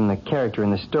understand from the character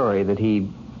in the story that he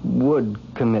would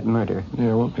commit murder.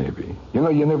 Yeah, well, maybe. You know,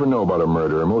 you never know about a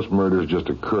murder. Most murders just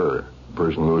occur. A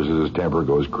person loses his temper,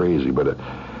 goes crazy, but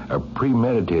a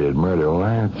premeditated murder,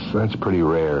 well, that's pretty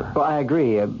rare. Well, I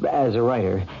agree. As a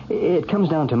writer, it comes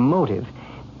down to motive.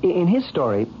 In his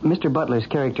story, Mr. Butler's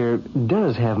character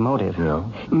does have motive. Yeah.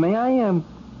 May I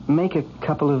make a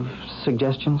couple of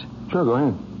suggestions? Sure, go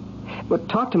ahead. Well,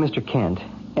 talk to Mr. Kent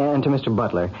and to Mr.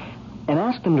 Butler and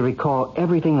ask them to recall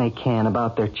everything they can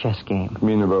about their chess game. You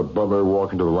mean about Butler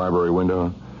walking to the library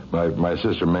window? My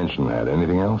sister mentioned that.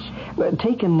 Anything else?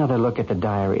 Take another look at the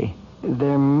diary.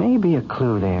 There may be a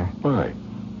clue there. Why?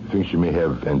 You think she may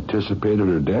have anticipated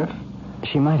her death?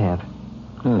 She might have.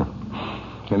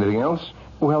 Anything else?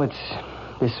 Well, it's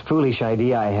this foolish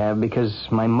idea I have because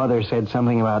my mother said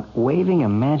something about waving a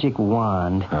magic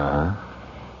wand. Uh-huh.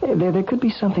 There could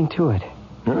be something to it.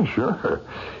 Yeah, sure.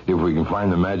 If we can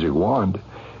find the magic wand.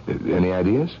 Any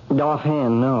ideas?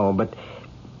 Offhand, no, but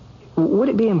would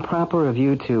it be improper of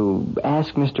you to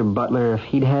ask Mr. Butler if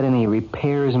he'd had any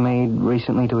repairs made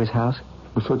recently to his house?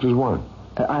 Such as what?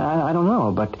 I don't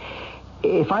know, but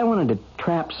if I wanted to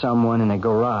trap someone in a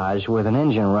garage with an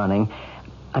engine running,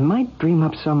 I might dream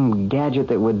up some gadget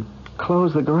that would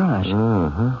close the garage.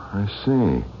 Uh-huh, I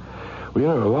see.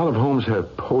 Well, a lot of homes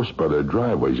have posts by their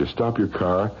driveways. You stop your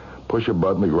car, push a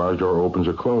button, the garage door opens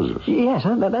or closes. Yes,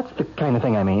 that's the kind of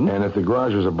thing I mean. And if the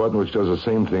garage has a button which does the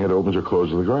same thing, it opens or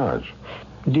closes the garage.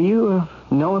 Do you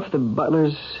know if the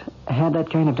Butlers had that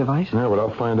kind of device? Yeah, but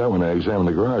I'll find out when I examine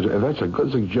the garage. That's a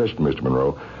good suggestion, Mr.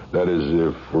 Monroe. That is,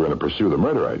 if we're going to pursue the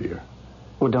murder idea.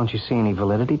 Well, don't you see any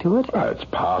validity to it? It's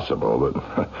possible,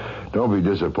 but don't be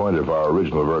disappointed if our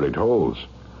original verdict holds.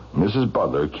 Mrs.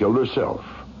 Butler killed herself,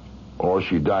 or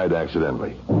she died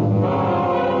accidentally.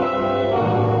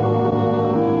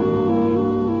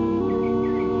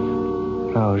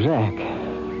 Oh, Zach.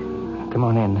 Come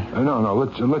on in. No,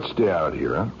 let's stay out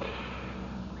here, huh?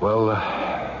 Well,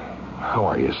 how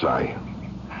are you, Si?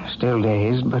 Still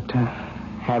dazed, but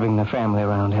having the family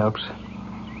around helps.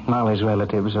 Molly's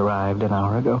relatives arrived an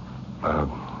hour ago.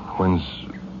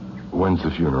 When's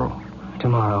the funeral?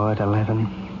 Tomorrow at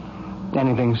 11.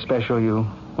 Anything special you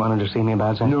wanted to see me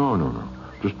about, Zach? No.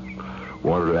 Just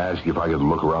wanted to ask you if I could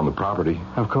look around the property.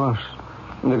 Of course.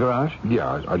 The garage?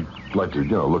 Yeah, I'd like to,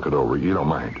 look it over. You don't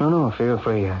mind? No, feel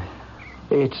free.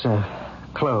 It's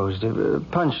closed.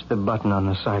 Punch the button on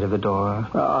the side of the door,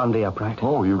 on the upright.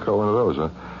 Oh, you've got one of those, huh?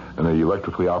 An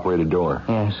electrically operated door.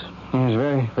 Yes. It's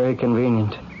very, very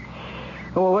convenient.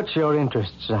 Well, what's your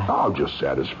interest, Zach? Oh, just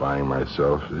satisfying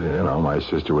myself. My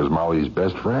sister was Molly's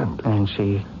best friend. And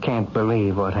she can't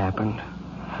believe what happened.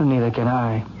 Neither can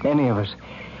I. Any of us.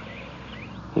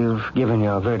 You've given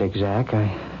your verdict, Zach.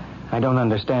 I don't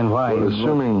understand why. Well,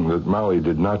 assuming that Molly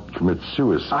did not commit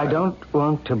suicide. I don't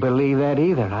want to believe that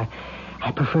either.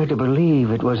 I prefer to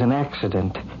believe it was an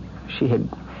accident. She had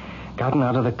gotten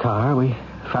out of the car. We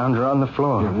found her on the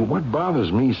floor. Yeah, well, what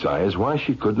bothers me, Si, is why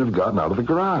she couldn't have gotten out of the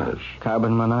garage.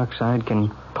 Carbon monoxide can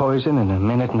poison in a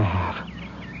minute and a half.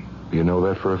 You know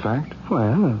that for a fact?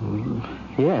 Well,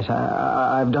 yes.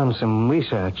 I've done some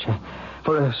research.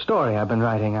 For a story I've been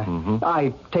writing,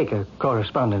 I take a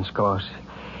correspondence course.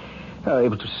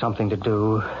 It was something to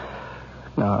do.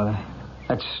 No,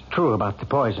 that's true about the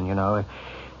poison,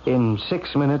 In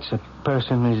 6 minutes, a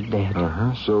person is dead.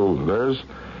 So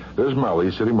there's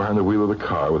Molly sitting behind the wheel of the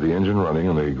car with the engine running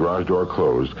and the garage door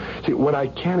closed. See, what I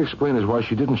can't explain is why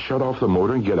she didn't shut off the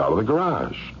motor and get out of the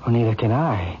garage. Well, neither can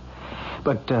I.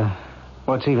 But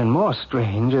what's even more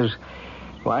strange is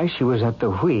why she was at the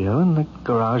wheel and the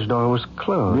garage door was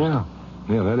closed.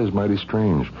 Yeah, that is mighty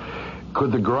strange.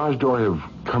 Could the garage door have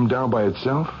come down by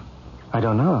itself? I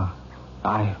don't know.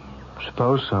 I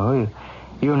suppose so.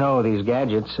 You know these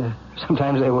gadgets.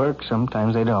 Sometimes they work,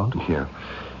 sometimes they don't. Yeah.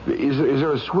 Is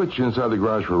there a switch inside the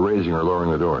garage for raising or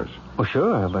lowering the doors? Well,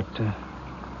 sure, but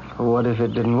what if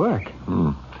it didn't work?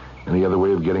 Any other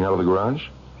way of getting out of the garage?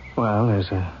 Well, there's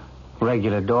a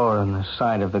regular door on the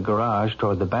side of the garage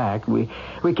toward the back. We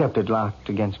kept it locked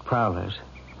against prowlers.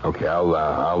 Okay,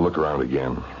 I'll look around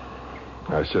again.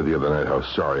 I said the other night how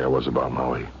sorry I was about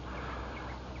Molly.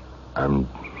 I'm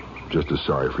just as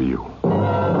sorry for you.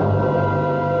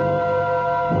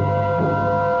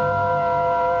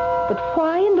 But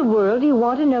why in the world do you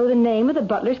want to know the name of the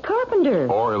butler's carpenter?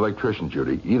 Or electrician,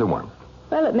 Judy. Either one.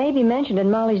 Well, it may be mentioned in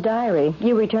Molly's diary.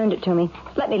 You returned it to me.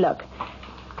 Let me look.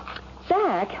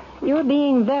 Zach, you're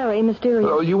being very mysterious.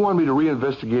 Well, you want me to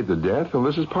reinvestigate the death? Well,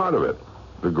 this is part of it.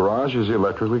 The garage is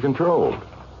electrically controlled.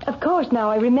 Of course, now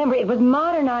I remember. It was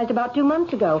modernized about 2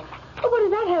 months ago. But what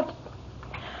does that have to...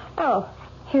 Oh,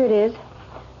 here it is.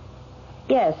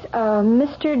 Yes,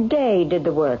 Mr. Day did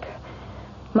the work.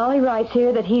 Molly writes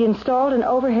here that he installed an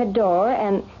overhead door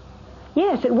and...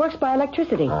 Yes, it works by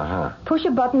electricity. Push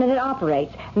a button and it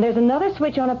operates. And there's another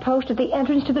switch on a post at the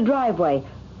entrance to the driveway.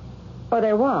 Or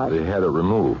there was. They had it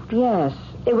removed. Yes,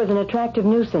 it was an attractive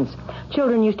nuisance.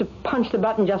 Children used to punch the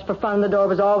button just for fun. The door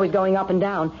was always going up and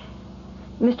down.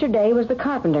 Mr. Day was the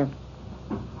carpenter.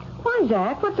 Why,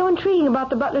 Zach? What's so intriguing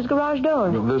about the butler's garage door?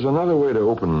 Well, there's another way to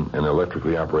open an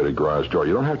electrically operated garage door.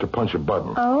 You don't have to punch a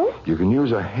button. Oh? You can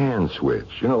use a hand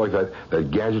switch. Like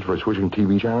that gadget for switching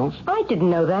TV channels? I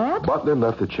didn't know that. Butler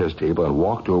left the chess table and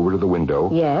walked over to the window.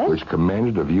 Yes? Which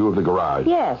commanded a view of the garage.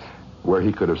 Yes. Where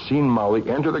he could have seen Molly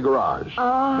enter the garage.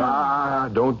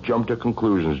 Don't jump to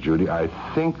conclusions, Judy. I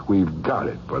think we've got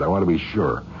it, but I want to be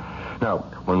sure. Now,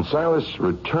 when Silas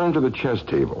returned to the chess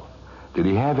table, Did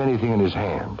he have anything in his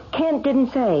hand? Kent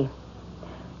didn't say.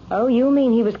 Oh, you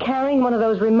mean he was carrying one of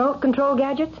those remote control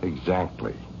gadgets?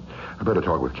 Exactly. I better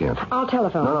talk with Kent. I'll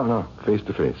telephone. No. Face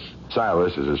to face.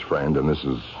 Silas is his friend, and this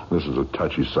is a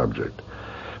touchy subject.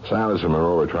 Silas and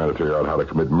Monroe are trying to figure out how to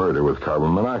commit murder with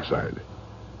carbon monoxide.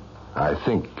 I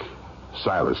think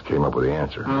Silas came up with the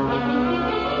answer.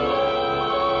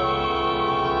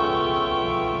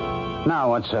 Now,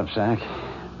 what's up, Zach?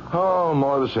 Oh,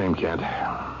 more of the same, Kent.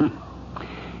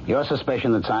 Your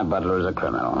suspicion that Cy Butler is a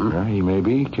criminal, huh? Yeah, he may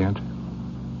be, Kent.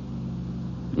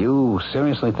 You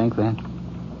seriously think that?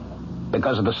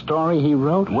 Because of the story he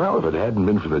wrote? Well, if it hadn't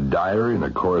been for the diary and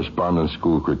the correspondence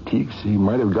school critiques, he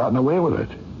might have gotten away with it.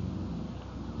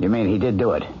 You mean he did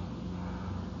do it?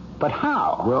 But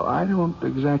how? Well, I don't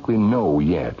exactly know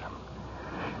yet.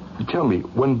 Tell me,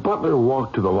 when Butler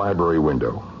walked to the library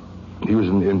window, he was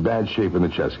in bad shape in the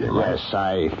chess game, right? Yes,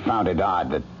 I found it odd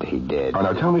that he did.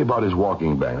 Now tell me about his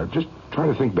walking back. Now, just try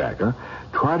to think back, huh?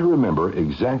 Try to remember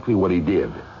exactly what he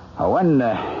did.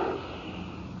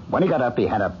 When he got up, he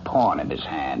had a pawn in his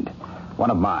hand.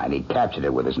 One of mine. He captured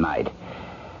it with his knight.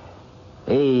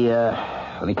 He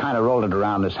kind of rolled it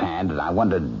around his hand, and I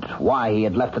wondered why he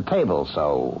had left the table,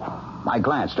 so I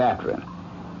glanced after him.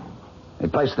 He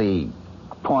placed the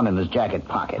pawn in his jacket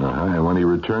pocket. And when he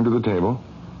returned to the table?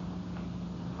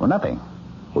 Well, nothing.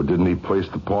 Well, didn't he place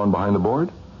the pawn behind the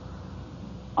board?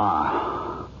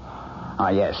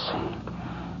 Yes.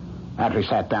 After he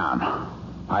sat down,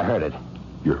 I heard it.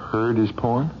 You heard his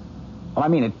pawn? Well, I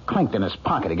mean, it clinked in his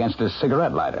pocket against his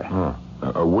cigarette lighter.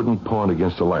 A wooden pawn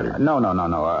against a lighter? No.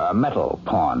 A metal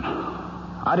pawn.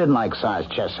 I didn't like Cy's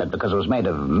chess set because it was made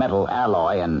of metal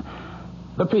alloy, and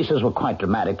the pieces were quite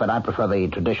dramatic, but I prefer the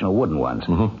traditional wooden ones.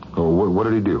 Mm-hmm. Oh, what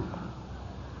did he do?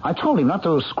 I told him not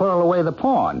to squirrel away the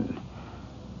pawn.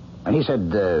 And he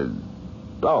said,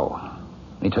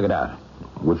 he took it out.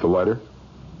 With the lighter?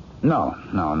 No.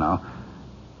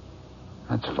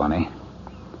 That's funny.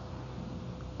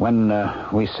 When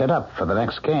we set up for the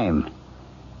next game,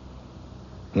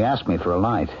 he asked me for a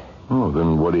light. Oh,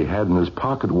 then what he had in his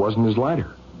pocket wasn't his lighter.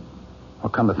 Well,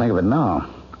 come to think of it, no.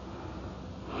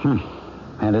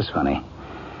 That is funny.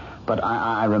 But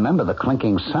I remember the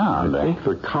clinking sound. I think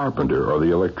the carpenter or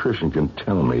the electrician can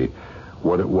tell me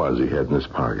what it was he had in his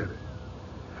pocket.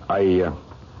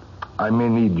 I may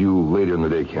need you later in the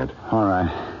day, Kent. All right.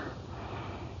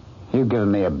 You've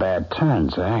given me a bad turn,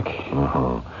 Zach.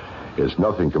 Uh-huh. It's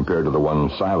nothing compared to the one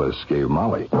Silas gave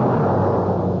Molly.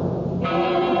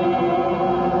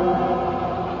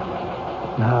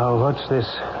 Now, what's this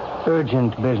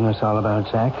urgent business all about,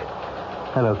 Zach?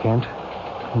 Hello, Kent.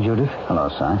 Judith. Hello,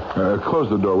 Si. Close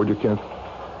the door, would you, Kent?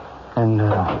 And,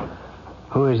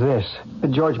 who is this?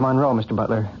 George Monroe, Mr.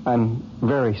 Butler. I'm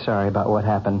very sorry about what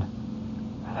happened.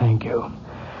 Thank you.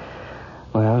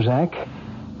 Well, Zach,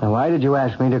 now why did you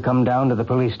ask me to come down to the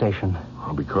police station?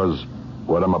 Well, because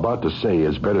what I'm about to say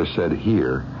is better said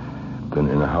here than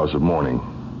in a house of mourning.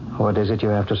 What is it you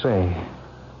have to say?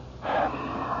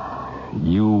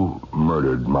 You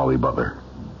murdered Molly Butler.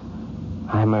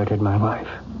 I murdered my wife.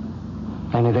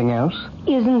 Anything else?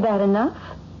 Isn't that enough?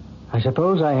 I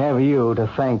suppose I have you to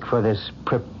thank for this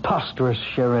preposterous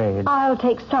charade. I'll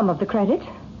take some of the credit.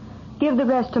 Give the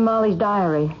rest to Molly's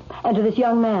diary and to this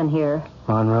young man here.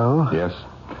 Monroe? Yes,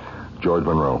 George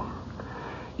Monroe.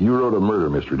 You wrote a murder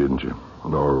mystery, didn't you?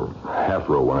 Or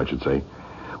half-wrote one, I should say.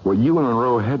 What you and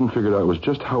Monroe hadn't figured out was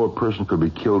just how a person could be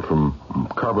killed from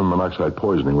carbon monoxide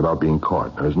poisoning without being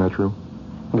caught. Isn't that true?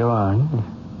 Go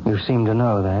on. You seem to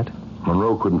know that.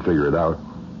 Monroe couldn't figure it out,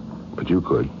 but you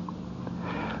could.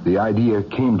 The idea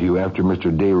came to you after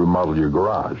Mr. Day remodeled your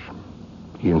garage.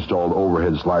 He installed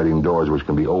overhead sliding doors which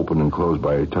can be opened and closed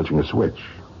by touching a switch.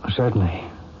 Certainly.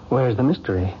 Where's the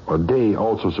mystery? Well, Day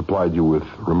also supplied you with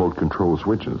remote control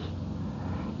switches.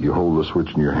 You hold the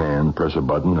switch in your hand, press a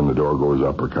button, and the door goes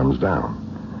up or comes down.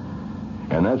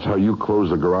 And that's how you close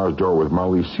the garage door with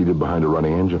Molly seated behind a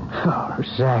running engine. Oh,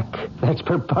 Zach, that's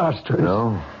preposterous.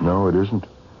 No, it isn't.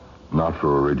 Not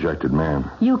for a rejected man.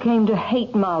 You came to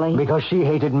hate Molly. Because she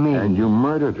hated me. And you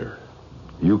murdered her.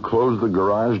 You closed the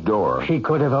garage door. She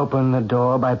could have opened the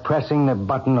door by pressing the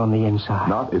button on the inside.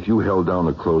 Not if you held down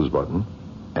the close button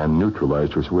and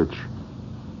neutralized her switch.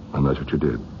 And that's what you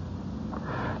did.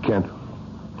 Kent,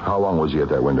 how long was he at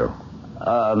that window?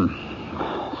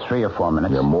 3 or 4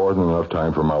 minutes. Yeah, more than enough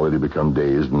time for Molly to become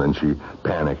dazed, and then she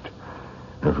panicked.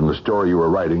 And from the story you were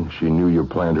writing, she knew you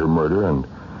planned her murder, and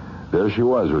there she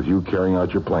was with you carrying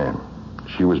out your plan.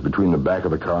 She was between the back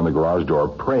of the car and the garage door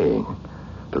praying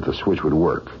that the switch would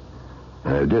work.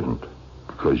 And it didn't,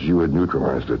 because you had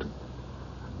neutralized it.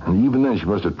 And even then, she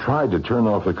must have tried to turn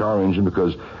off the car engine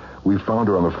because We found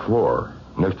her on the floor,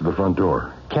 next to the front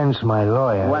door. Ken's my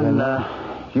lawyer. When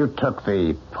you took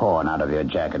the pawn out of your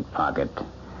jacket pocket,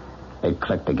 it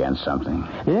clicked against something.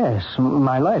 Yes,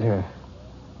 my lighter.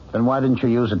 Then why didn't you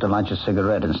use it to light your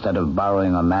cigarette instead of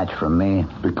borrowing a match from me?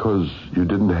 Because you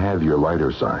didn't have your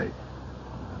lighter, Si.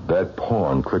 That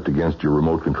pawn clicked against your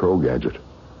remote control gadget.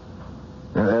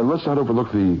 And let's not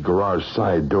overlook the garage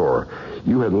side door.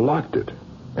 You had locked it.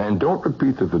 And don't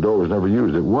repeat that the door was never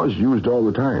used. It was used all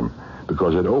the time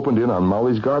because it opened in on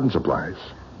Molly's garden supplies.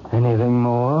 Anything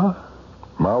more?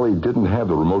 Molly didn't have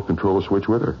the remote control switch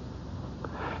with her.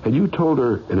 Had you told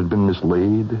her it had been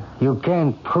mislaid? You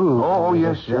can't prove... Oh,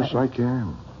 yes, I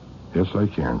can. Yes, I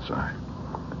can, Si.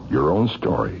 Your own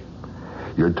story.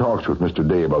 Your talks with Mr.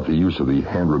 Day about the use of the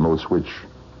hand remote switch.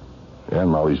 And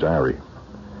Molly's diary.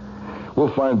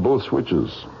 We'll find both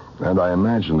switches, and I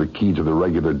imagine the key to the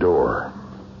regular door.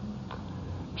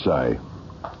 Si,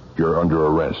 you're under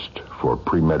arrest for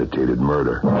premeditated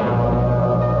murder.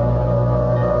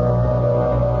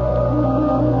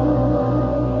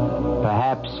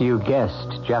 Perhaps you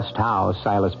guessed just how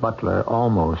Silas Butler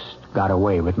almost got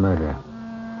away with murder.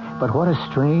 But what a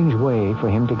strange way for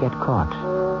him to get caught.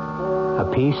 A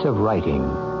piece of writing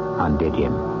undid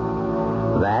him.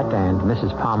 That and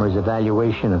Mrs. Palmer's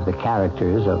evaluation of the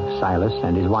characters of Silas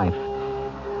and his wife.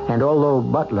 And although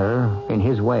Butler, in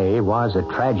his way, was a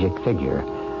tragic figure,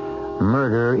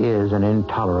 murder is an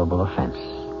intolerable offense.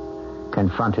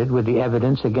 Confronted with the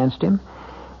evidence against him,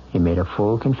 he made a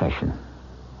full confession.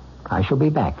 I shall be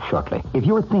back shortly. If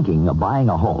you're thinking of buying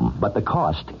a home, but the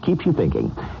cost keeps you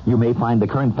thinking, you may find the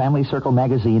current Family Circle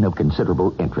magazine of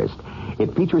considerable interest.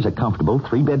 It features a comfortable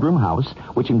 3-bedroom house,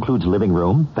 which includes living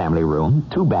room, family room,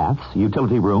 2 baths,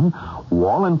 utility room,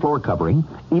 wall and floor covering,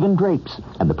 even drapes.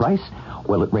 And the price?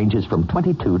 Well, it ranges from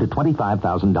 $22,000 to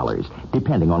 $25,000,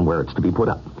 depending on where it's to be put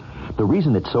up. The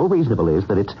reason it's so reasonable is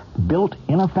that it's built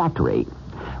in a factory.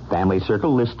 Family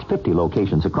Circle lists 50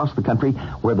 locations across the country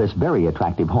where this very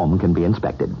attractive home can be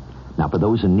inspected. Now, for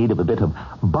those in need of a bit of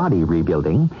body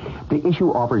rebuilding, the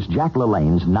issue offers Jack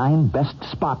LaLanne's 9 best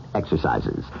spot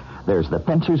exercises. There's the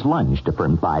fencer's lunge to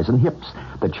firm thighs and hips,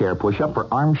 the chair push-up for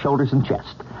arms, shoulders, and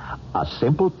chest. A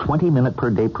simple 20-minute per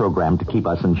day program to keep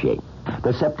us in shape.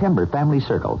 The September Family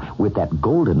Circle, with that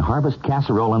golden harvest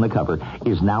casserole on the cover,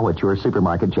 is now at your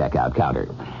supermarket checkout counter.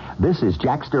 This is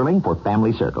Jack Sterling for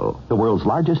Family Circle, the world's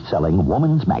largest selling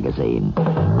woman's magazine. Give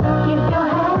your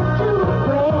hand to a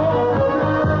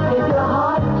friend. Give your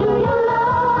heart to your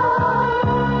love.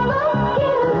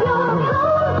 Give your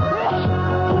heart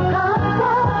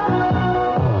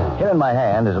to Here in my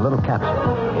hand is a little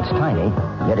capsule. It's tiny,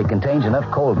 yet it contains enough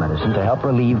cold medicine to help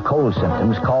relieve cold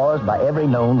symptoms caused by every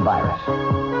known virus.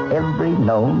 Every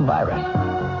known virus.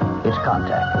 It's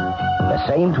Contact. The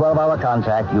same 12-hour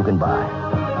Contact you can buy.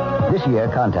 This year,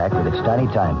 Contact with its tiny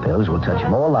time pills will touch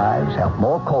more lives, help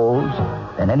more colds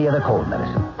than any other cold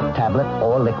medicine, tablet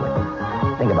or liquid.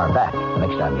 Think about that the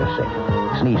next time you're sick.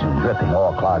 Sneezing, dripping,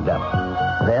 all clogged up.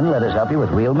 Then let us help you with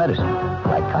real medicine,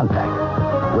 like Contact.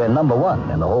 We're number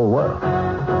 1 in the whole world.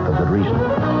 For good reason. Give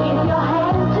your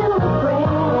hand to a friend.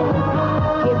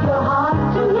 Give your heart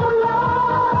to your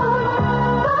love.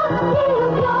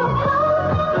 Give your heart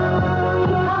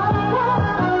to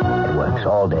Contact. It works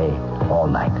all day, all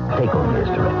night. Take Omea's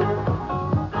Direct.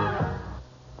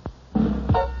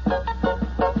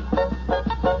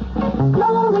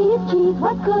 Glorious cheese,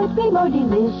 what could be more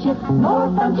delicious?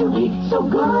 More fun to eat, so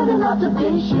good and lots of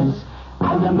dishes.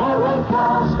 And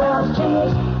America spells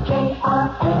cheese,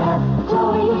 K-R-A-S,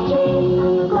 glorious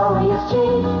cheese, glorious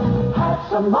cheese. Have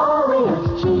some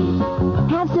glorious cheese.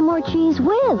 Have some more Cheese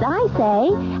Whiz, I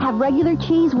say. Have regular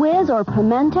Cheese Whiz or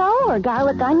pimento or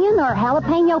garlic onion or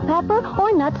jalapeno pepper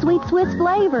or nut sweet Swiss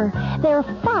flavor. There are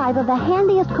 5 of the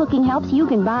handiest cooking helps you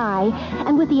can buy.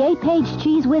 And with the 8-page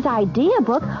Cheese Whiz idea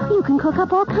book, you can cook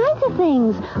up all kinds of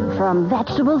things. From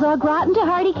vegetables au gratin to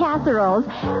hearty casseroles.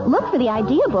 Look for the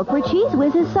idea book where Cheese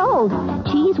Whiz is sold.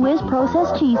 Cheese Whiz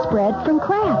processed cheese spread from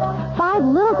Kraft. 5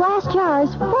 little glass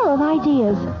jars full of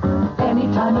ideas. Any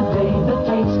time of day, the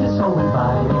taste is so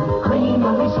inviting.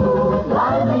 Creamily smooth,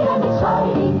 lively and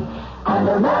exciting. And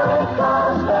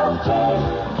America spells cheese,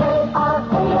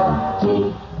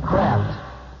 K-R-A-F-T, Kraft.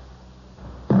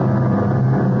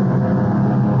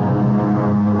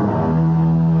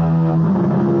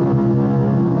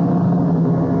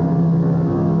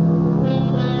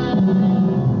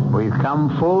 We've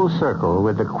come full circle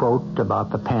with the quote about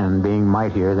the pen being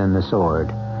mightier than the sword.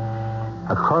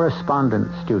 A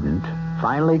correspondence student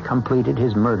finally completed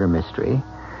his murder mystery,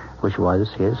 which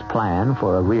was his plan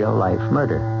for a real-life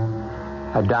murder.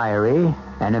 A diary,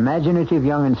 an imaginative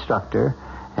young instructor,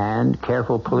 and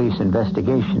careful police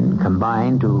investigation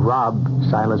combined to rob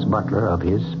Silas Butler of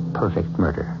his perfect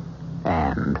murder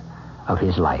and of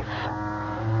his life.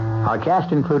 Our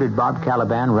cast included Bob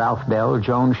Caliban, Ralph Bell,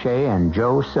 Joan Shea, and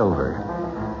Joe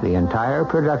Silver. The entire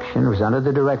production was under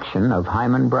the direction of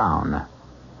Hyman Brown.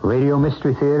 Radio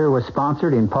Mystery Theater was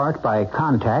sponsored in part by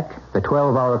Contact, the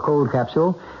 12-hour cold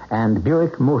capsule, and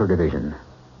Buick Motor Division.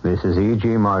 This is E.G.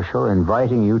 Marshall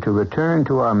inviting you to return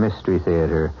to our Mystery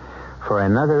Theater for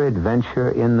another adventure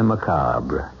in the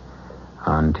macabre.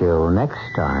 Until next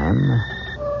time,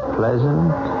 pleasant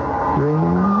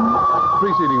dreams.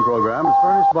 Preceding program is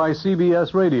furnished by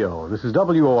CBS Radio. This is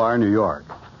WOR New York.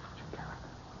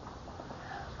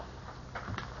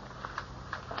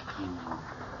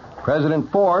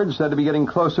 President Ford said to be getting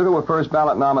closer to a first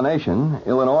ballot nomination.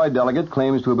 Illinois delegate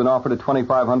claims to have been offered a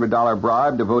 $2,500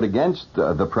 bribe to vote against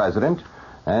the president,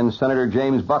 and Senator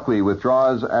James Buckley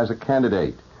withdraws as a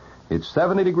candidate. It's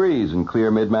 70 degrees in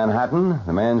clear mid-Manhattan.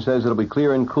 The man says it'll be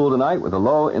clear and cool tonight with a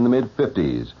low in the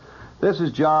mid-50s. This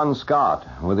is John Scott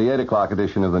with the 8 o'clock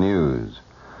edition of the news.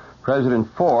 President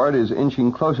Ford is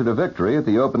inching closer to victory at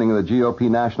the opening of the GOP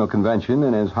National Convention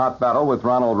in his hot battle with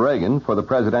Ronald Reagan for the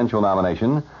presidential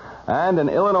nomination. And an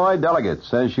Illinois delegate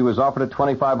says she was offered a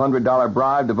 $2,500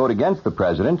 bribe to vote against the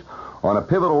president on a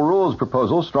pivotal rules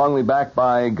proposal strongly backed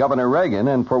by Governor Reagan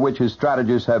and for which his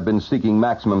strategists have been seeking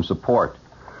maximum support.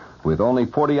 With only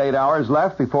 48 hours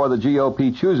left before the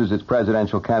GOP chooses its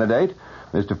presidential candidate,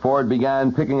 Mr. Ford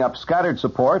began picking up scattered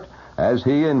support as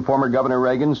he and former Governor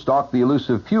Reagan stalked the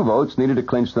elusive few votes needed to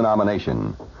clinch the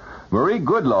nomination. Marie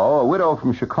Goodloe, a widow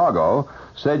from Chicago,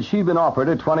 said she'd been offered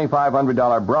a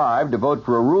 $2,500 bribe to vote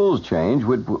for a rules change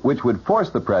which would force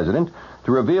the president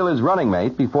to reveal his running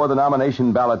mate before the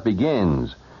nomination ballot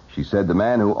begins. She said the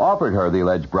man who offered her the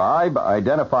alleged bribe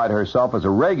identified herself as a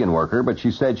Reagan worker, but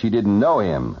she said she didn't know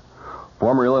him.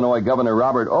 Former Illinois Governor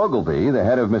Robert Ogilvie, the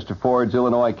head of Mr. Ford's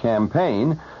Illinois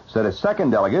campaign, said a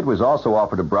second delegate was also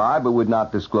offered a bribe but would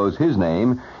not disclose his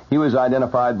name. He was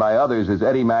identified by others as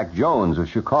Eddie Mac Jones of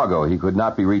Chicago. He could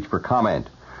not be reached for comment.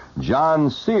 John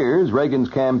Sears, Reagan's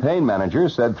campaign manager,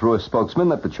 said through a spokesman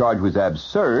that the charge was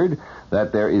absurd,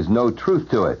 that there is no truth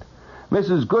to it.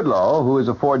 Mrs. Goodloe, who is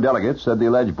a Ford delegate, said the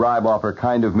alleged bribe offer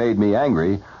kind of made me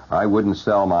angry. I wouldn't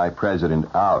sell my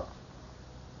president out.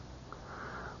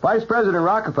 Vice President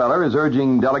Rockefeller is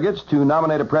urging delegates to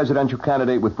nominate a presidential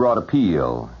candidate with broad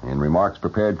appeal. In remarks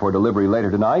prepared for delivery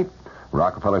later tonight,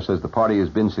 Rockefeller says the party has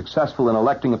been successful in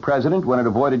electing a president when it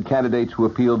avoided candidates who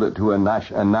appealed to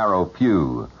a narrow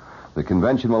few. The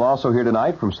convention will also hear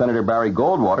tonight from Senator Barry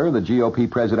Goldwater, the GOP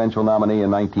presidential nominee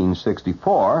in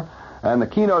 1964, and the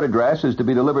keynote address is to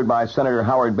be delivered by Senator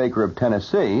Howard Baker of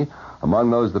Tennessee,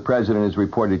 among those the president is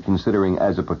reported considering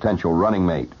as a potential running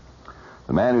mate.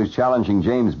 The man who's challenging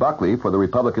James Buckley for the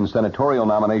Republican senatorial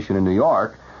nomination in New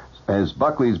York says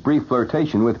Buckley's brief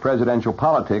flirtation with presidential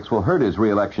politics will hurt his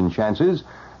re-election chances,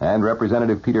 and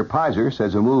Representative Peter Pizer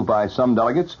says a move by some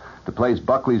delegates to place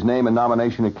Buckley's name in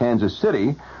nomination at Kansas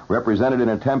City represented an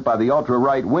attempt by the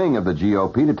ultra-right wing of the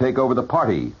GOP to take over the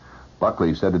party.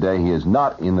 Buckley said today he is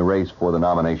not in the race for the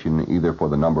nomination either for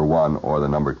the number 1 or the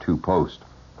number 2 post.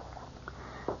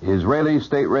 Israeli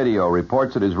state radio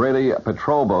reports that Israeli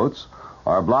patrol boats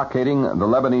are blockading the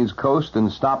Lebanese coast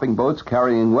and stopping boats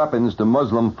carrying weapons to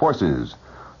Muslim forces.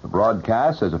 The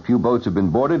broadcast says a few boats have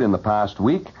been boarded in the past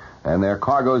week and their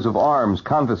cargoes of arms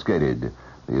confiscated.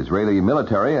 The Israeli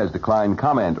military has declined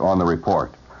comment on the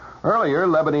report. Earlier,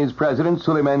 Lebanese President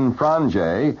Suleiman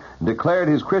Frangieh declared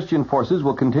his Christian forces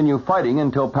will continue fighting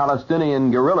until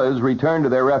Palestinian guerrillas return to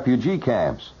their refugee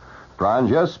camps.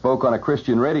 Frangieh spoke on a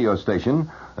Christian radio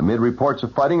station amid reports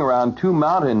of fighting around 2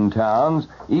 mountain towns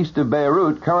east of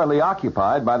Beirut currently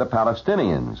occupied by the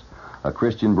Palestinians. A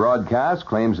Christian broadcast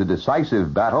claims a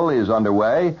decisive battle is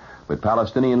underway, but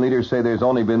Palestinian leaders say there's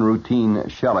only been routine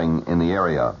shelling in the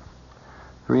area.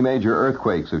 3 major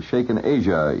earthquakes have shaken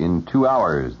Asia in 2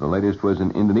 hours. The latest was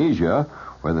in Indonesia,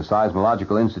 where the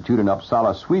Seismological Institute in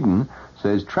Uppsala, Sweden,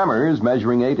 says tremors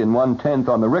measuring 8 1/10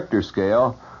 on the Richter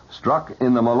scale struck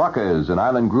in the Moluccas, an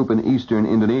island group in eastern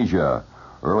Indonesia.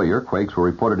 Earlier, quakes were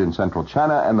reported in central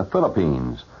China and the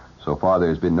Philippines. So far,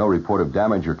 there's been no report of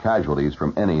damage or casualties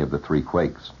from any of the 3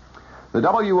 quakes. The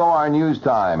WOR News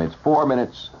Time, it's 4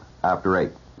 minutes after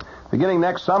 8. Beginning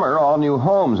next summer, all new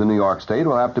homes in New York State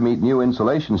will have to meet new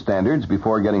insulation standards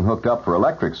before getting hooked up for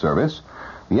electric service.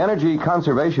 The energy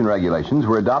conservation regulations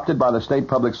were adopted by the State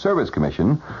Public Service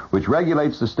Commission, which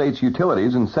regulates the state's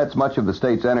utilities and sets much of the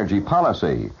state's energy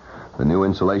policy. The new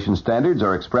insulation standards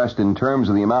are expressed in terms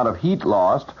of the amount of heat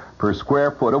lost per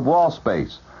square foot of wall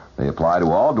space. They apply to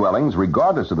all dwellings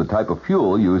regardless of the type of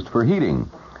fuel used for heating.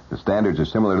 The standards are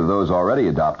similar to those already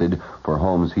adopted for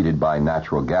homes heated by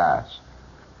natural gas.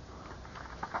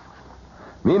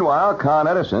 Meanwhile, Con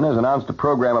Edison has announced a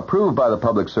program approved by the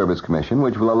Public Service Commission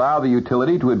which will allow the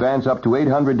utility to advance up to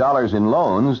 $800 in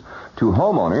loans to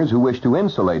homeowners who wish to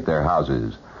insulate their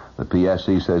houses. The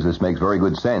PSC says this makes very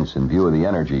good sense in view of the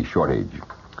energy shortage.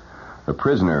 A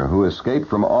prisoner who escaped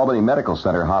from Albany Medical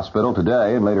Center Hospital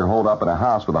today and later holed up in a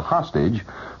house with a hostage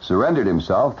surrendered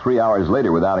himself 3 hours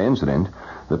later without incident.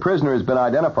 The prisoner has been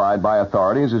identified by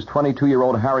authorities as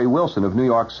 22-year-old Harry Wilson of New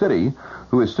York City,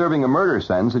 who is serving a murder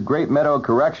sentence at Great Meadow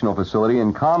Correctional Facility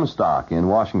in Comstock in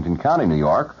Washington County, New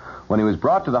York, when he was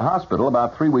brought to the hospital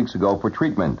about 3 weeks ago for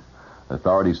treatment.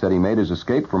 Authorities said he made his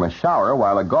escape from a shower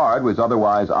while a guard was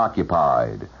otherwise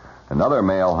occupied. Another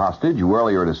male hostage who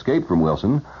earlier had escaped from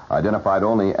Wilson, identified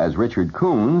only as Richard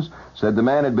Coons, said the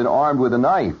man had been armed with a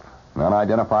knife. An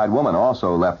unidentified woman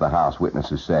also left the house,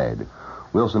 witnesses said.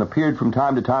 Wilson appeared from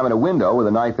time to time at a window with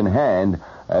a knife in hand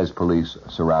as police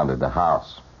surrounded the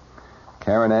house.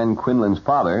 Karen N. Quinlan's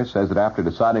father says that after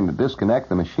deciding to disconnect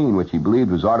the machine which he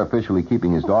believed was artificially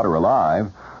keeping his daughter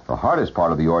alive, the hardest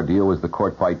part of the ordeal was the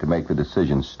court fight to make the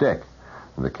decision stick.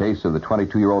 The case of the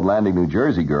 22-year-old Landing, New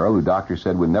Jersey girl, who doctors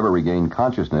said would never regain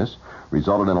consciousness,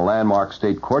 resulted in a landmark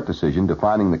state court decision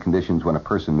defining the conditions when a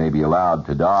person may be allowed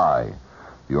to die.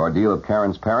 The ordeal of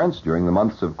Karen's parents during the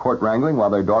months of court wrangling while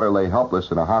their daughter lay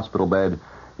helpless in a hospital bed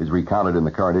is recounted in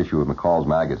the current issue of McCall's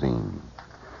magazine.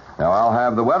 Now I'll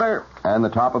have the weather and the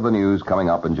top of the news coming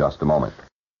up in just a moment.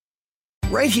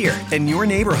 Right here in your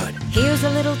neighborhood. Here's a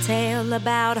little tale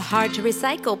about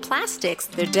hard-to-recycle plastics.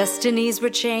 Their destinies were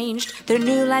changed. Their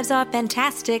new lives are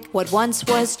fantastic. What once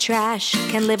was trash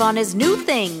can live on as new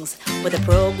things with a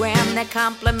program that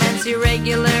complements your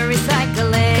regular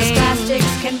recycling. 'Cause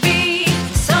plastics can be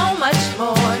so much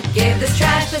more. Give this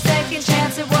trash the second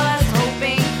chance it was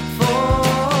hoping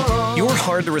for. Your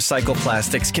hard-to-recycle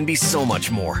plastics can be so much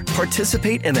more.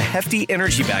 Participate in the Hefty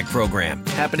Energy Bag program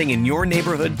happening in your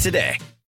neighborhood today.